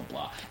him, blah, blah,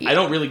 blah. Yeah. I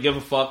don't really give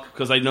a fuck,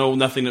 because I know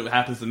nothing that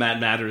happens to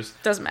Matt matters.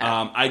 Doesn't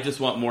matter. I just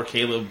want more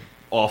Caleb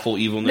awful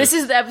evilness.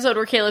 This is the episode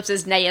where Caleb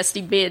says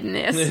nasty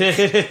business.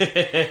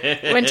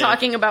 when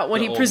talking about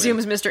what he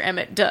presumes Mr.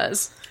 Emmett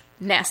does.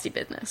 Nasty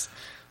business.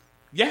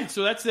 Yeah,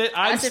 so that's it.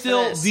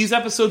 These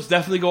episodes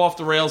definitely go off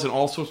the rails in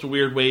all sorts of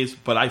weird ways,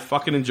 but I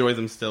fucking enjoy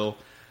them still.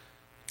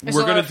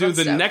 We're going to do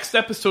the next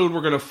episode.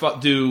 We're going to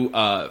do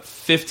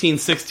 15,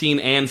 16,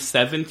 and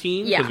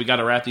 17 because we got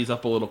to wrap these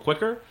up a little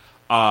quicker.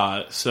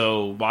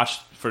 So watch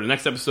for the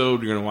next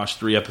episode. You're going to watch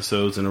 3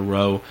 episodes in a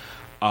row. You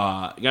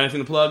got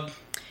anything to plug?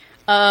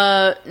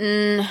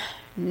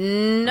 No,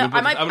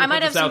 I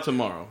might have out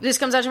tomorrow. This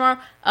comes out tomorrow.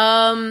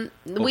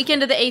 The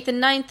weekend of the 8th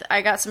and 9th,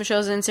 I got some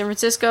shows in San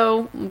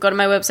Francisco. Go to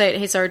my website,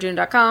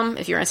 heysarahjune.com,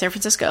 if you're in San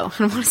Francisco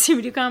and want to see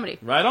me do comedy.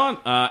 Right on.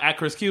 At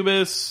Chris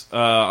Cubis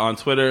on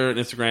Twitter,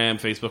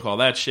 Instagram, Facebook, all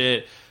that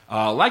shit.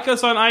 Like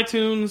us on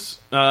iTunes,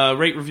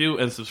 rate, review,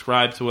 and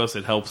subscribe to us.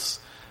 It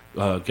helps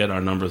get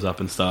our numbers up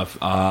and stuff.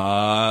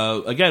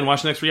 Again,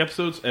 watch the next 3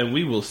 episodes, and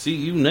we will see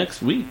you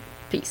next week.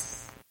 Peace.